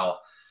really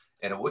well,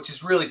 and which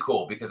is really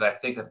cool because I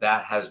think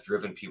that has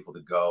driven people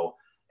to go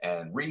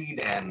and read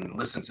and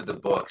listen to the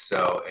book.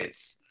 So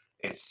it's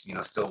you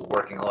know, still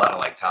working a lot of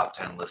like top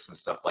 10 lists and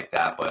stuff like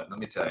that. But let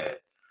me tell you.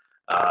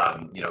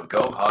 You know,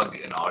 go hug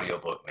an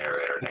audiobook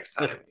narrator next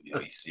time you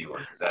see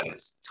one, because that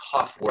is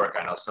tough work.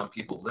 I know some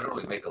people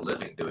literally make a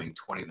living doing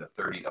 20 to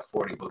 30 to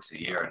 40 books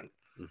a year,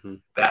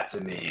 and that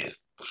to me is,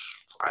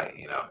 I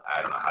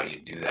don't know how you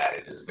do that.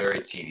 It is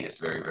very tedious,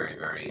 very, very,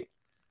 very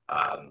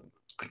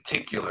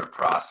particular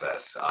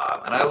process,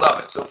 and I love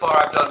it. So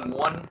far, I've done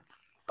one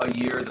a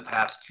year the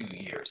past 2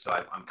 years, so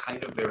I'm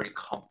kind of very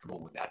comfortable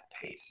with that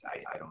pace.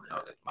 I don't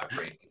know that my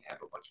brain can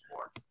handle much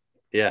more.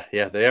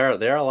 Yeah, they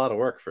are a lot of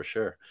work for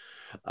sure.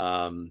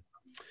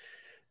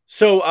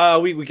 So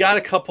we got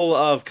a couple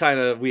of kind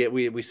of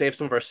we saved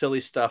some of our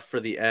silly stuff for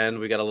the end.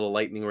 We got a little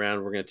lightning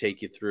round we're going to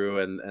take you through,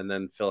 and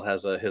then Phil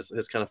has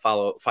his kind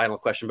of final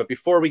question. But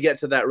before we get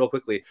to that, real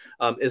quickly,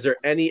 is there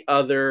any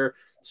other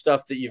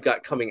stuff that you've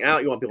got coming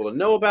out you want people to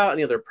know about?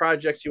 Any other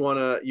projects you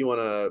wanna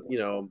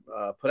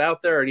put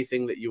out there? Or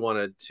anything that you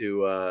wanted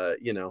to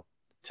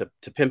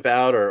to pimp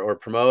out or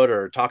promote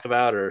or talk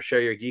about or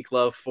share your geek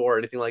love for, or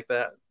anything like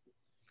that?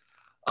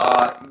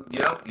 You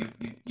know,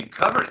 you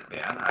covered it,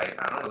 man. I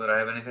don't know that I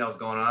have anything else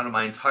going on in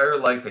my entire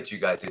life that you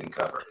guys didn't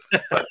cover.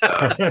 But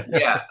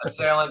yeah,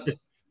 Assailant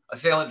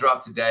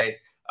dropped today.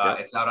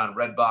 It's out on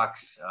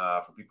Redbox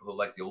for people who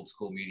like the old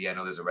school media. I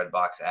know there's a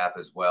Redbox app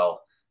as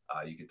well.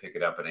 You can pick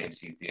it up at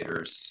AMC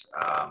Theaters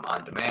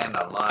on demand,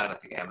 online. I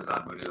think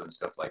Amazon Vudu and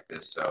stuff like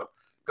this. So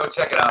go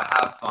check it out.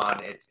 Have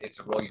fun. It's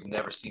a role you've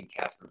never seen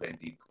Casper Van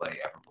Dien play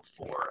ever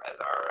before as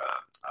our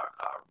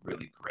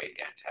really great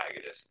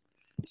antagonist.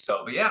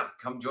 So, but yeah,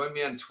 come join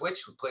me on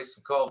Twitch. We'll play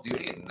some Call of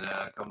Duty, and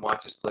come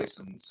watch us play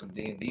some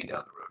D&D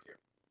down the road here.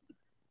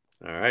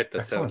 All right, that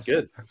Excellent. sounds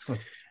good.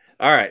 Excellent.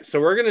 All right, so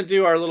we're gonna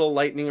do our little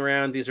lightning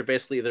round. These are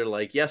basically either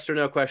like yes or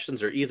no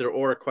questions or either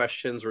or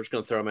questions. We're just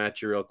gonna throw them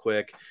at you real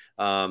quick,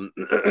 and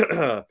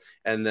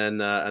then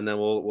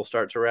we'll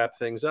start to wrap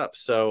things up.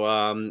 So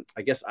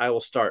I guess I will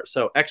start.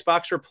 So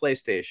Xbox or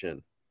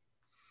PlayStation?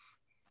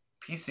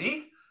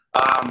 PC?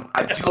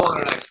 I do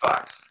own an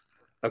Xbox.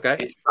 Okay.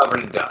 It's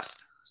covered in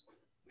dust.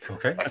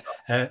 Okay.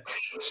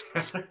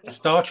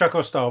 Star Trek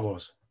or Star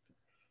Wars?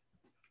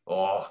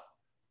 Oh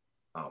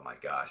my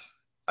gosh.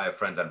 I have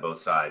friends on both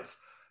sides.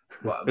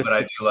 But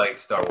I do like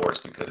Star Wars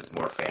because it's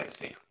more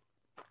fantasy.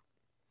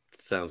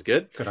 Sounds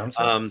good. Good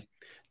answer.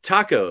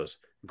 Tacos,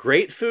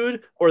 great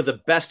food or the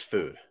best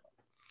food?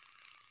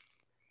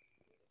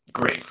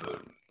 Great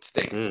food.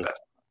 Steak is the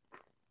best.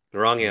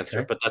 Wrong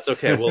answer, but that's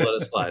okay. We'll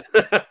let it slide.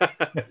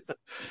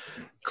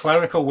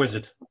 Cleric or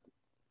wizard?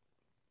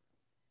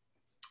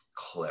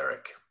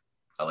 Cleric.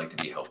 I like to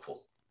be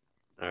helpful.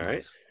 All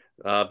right.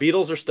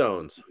 Beatles or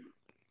Stones?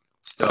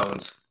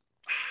 Stones.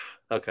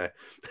 Okay.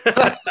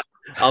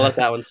 I'll let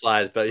that one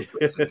slide, but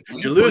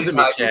you're losing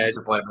me, Chad.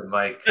 Disappointment,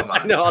 Mike. Come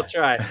on. No, I'll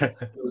try. Do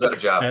a better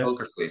job.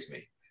 Poker face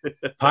me.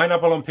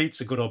 Pineapple on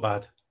pizza, good or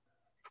bad?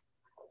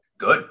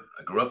 Good.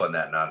 I grew up on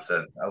that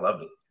nonsense. I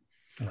loved it.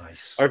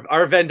 Nice.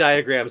 Our Venn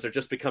diagrams are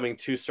just becoming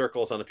two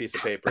circles on a piece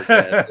of paper.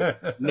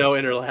 Chad. No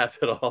interlap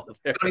at all.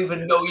 There. I don't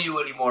even know you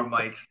anymore,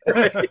 Mike.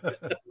 Right.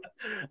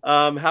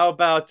 How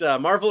about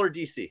Marvel or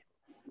DC?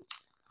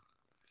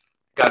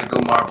 Gotta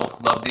go Marvel.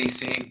 Love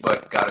DC,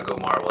 but gotta go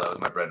Marvel. That was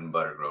my bread and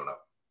butter growing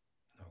up.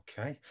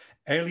 Okay.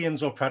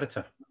 Aliens or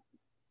Predator?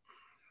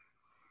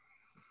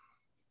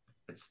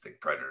 It's the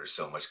Predator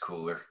so much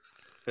cooler.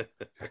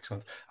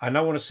 Excellent. I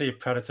now want to see a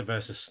Predator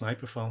versus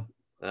Sniper film.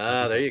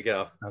 There you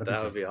go. That'd That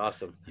be would be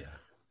awesome. Yeah.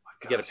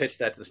 You got to pitch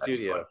that to the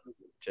studio,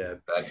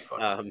 Chad. That'd be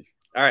fun.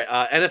 All right.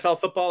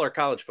 NFL football or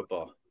college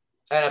football?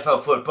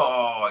 NFL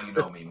football. You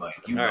know me, Mike.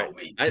 You know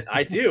me.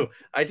 I do,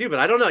 but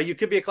I don't know. You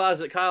could be a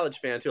closet college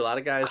fan too. A lot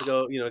of guys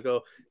go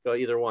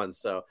either one.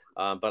 So,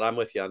 but I'm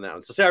with you on that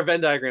one. So, say our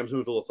Venn diagrams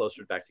moved a little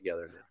closer back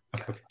together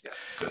now. Yeah,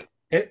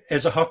 good.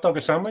 Is a hot dog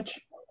a sandwich?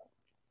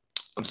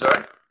 I'm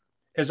sorry?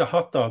 Is a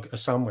hot dog a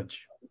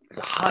sandwich? Is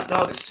a hot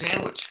dog a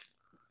sandwich?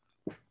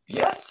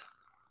 Yes.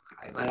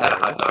 I haven't had a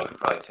hot dog in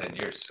probably 10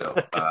 years. So,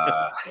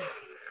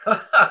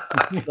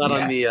 not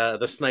on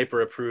the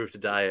sniper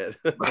approved diet.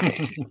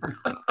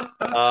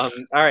 All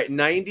right,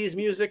 90s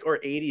music or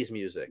 80s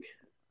music?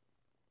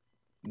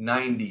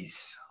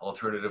 90s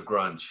alternative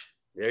grunge.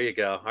 There you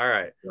go. All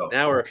right. Oh,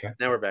 now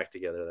we're back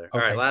together there.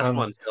 All right, last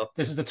one, Phil.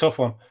 This is the tough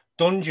one.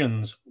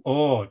 Dungeons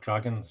or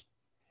Dragons?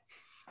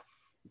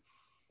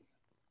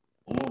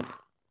 Ooh.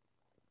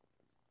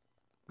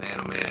 Man,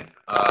 oh man.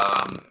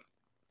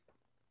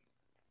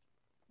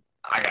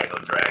 I gotta go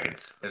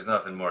Dragons. There's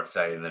nothing more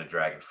exciting than a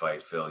dragon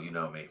fight, Phil. You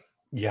know me.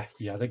 Yeah,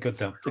 they're good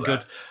though. They're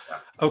good. Yeah.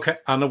 Okay,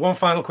 and the one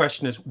final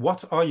question is,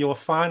 what are your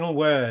final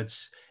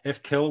words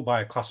if killed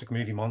by a classic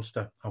movie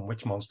monster, and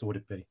which monster would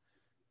it be?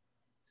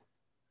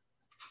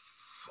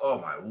 Oh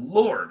my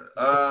Lord.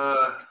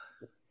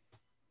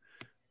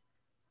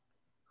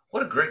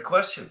 What a great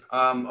question.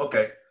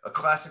 Okay, a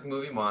classic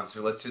movie monster.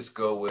 Let's just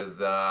go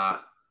with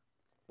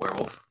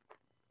werewolf.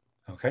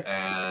 Okay.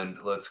 And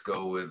let's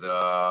go with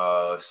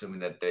assuming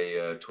that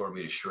they tore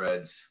me to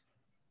shreds.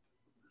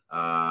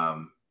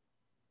 I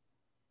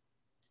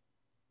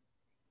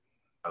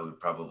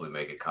would probably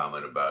make a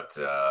comment about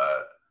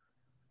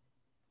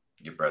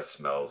your breath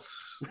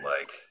smells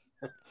like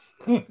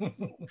you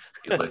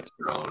licked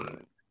your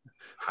own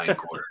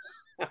hindquarters.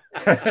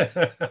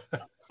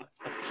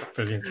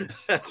 Brilliant.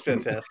 That's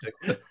fantastic.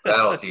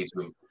 That'll teach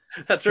them.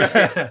 That's right.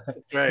 That's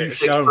right. You've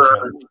shown.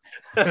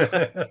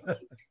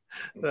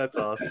 That's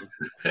awesome.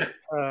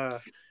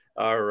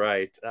 All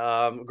right.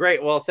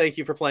 Great. Well, thank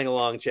you for playing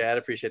along, Chad.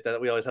 Appreciate that.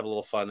 We always have a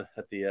little fun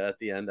at the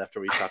end after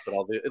we talk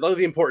about all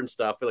the important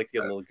stuff. We like to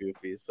get a little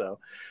goofy. So,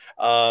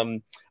 all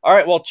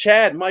right. Well,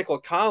 Chad, Michael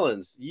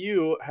Collins,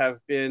 you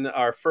have been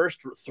our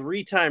first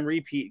 3-time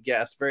repeat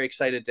guest. Very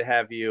excited to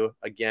have you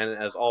again,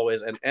 as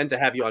always, and to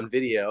have you on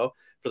video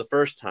for the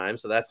first time.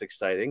 So that's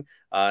exciting.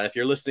 If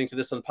you're listening to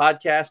this in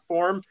podcast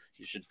form,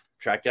 you should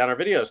track down our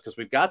videos because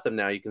we've got them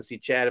now. You can see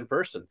Chad in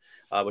person,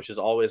 which is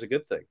always a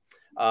good thing.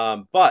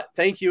 But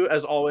thank you,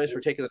 as always, for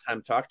taking the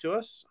time to talk to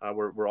us.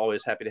 We're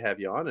always happy to have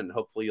you on, and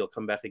hopefully you'll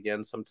come back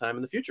again sometime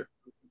in the future.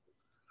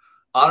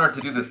 Honored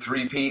to do the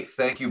 3-peat.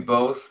 Thank you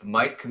both.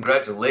 Mike,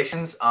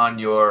 congratulations on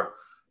your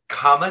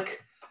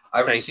comic. I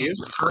received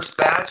your first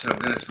batch, and I'm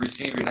going to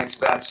receive your next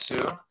batch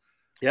soon.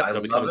 Yep, I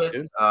love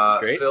it.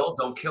 Great. Phil,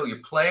 don't kill your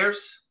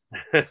players.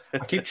 I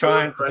keep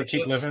trying.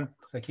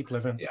 They keep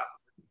living. Yeah.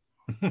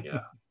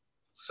 Yeah.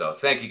 So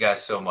thank you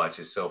guys so much.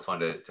 It's so fun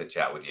to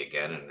chat with you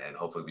again, and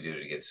hopefully we do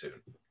it again soon.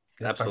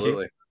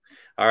 Absolutely.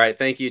 All right.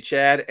 Thank you,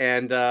 Chad.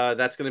 And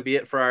that's going to be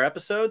it for our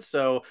episode.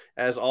 So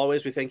as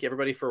always, we thank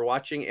everybody for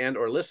watching and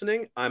or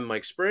listening. I'm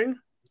Mike Spring.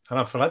 And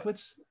I'm Phil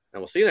Edwards.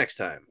 And we'll see you next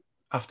time.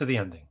 After the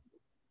ending.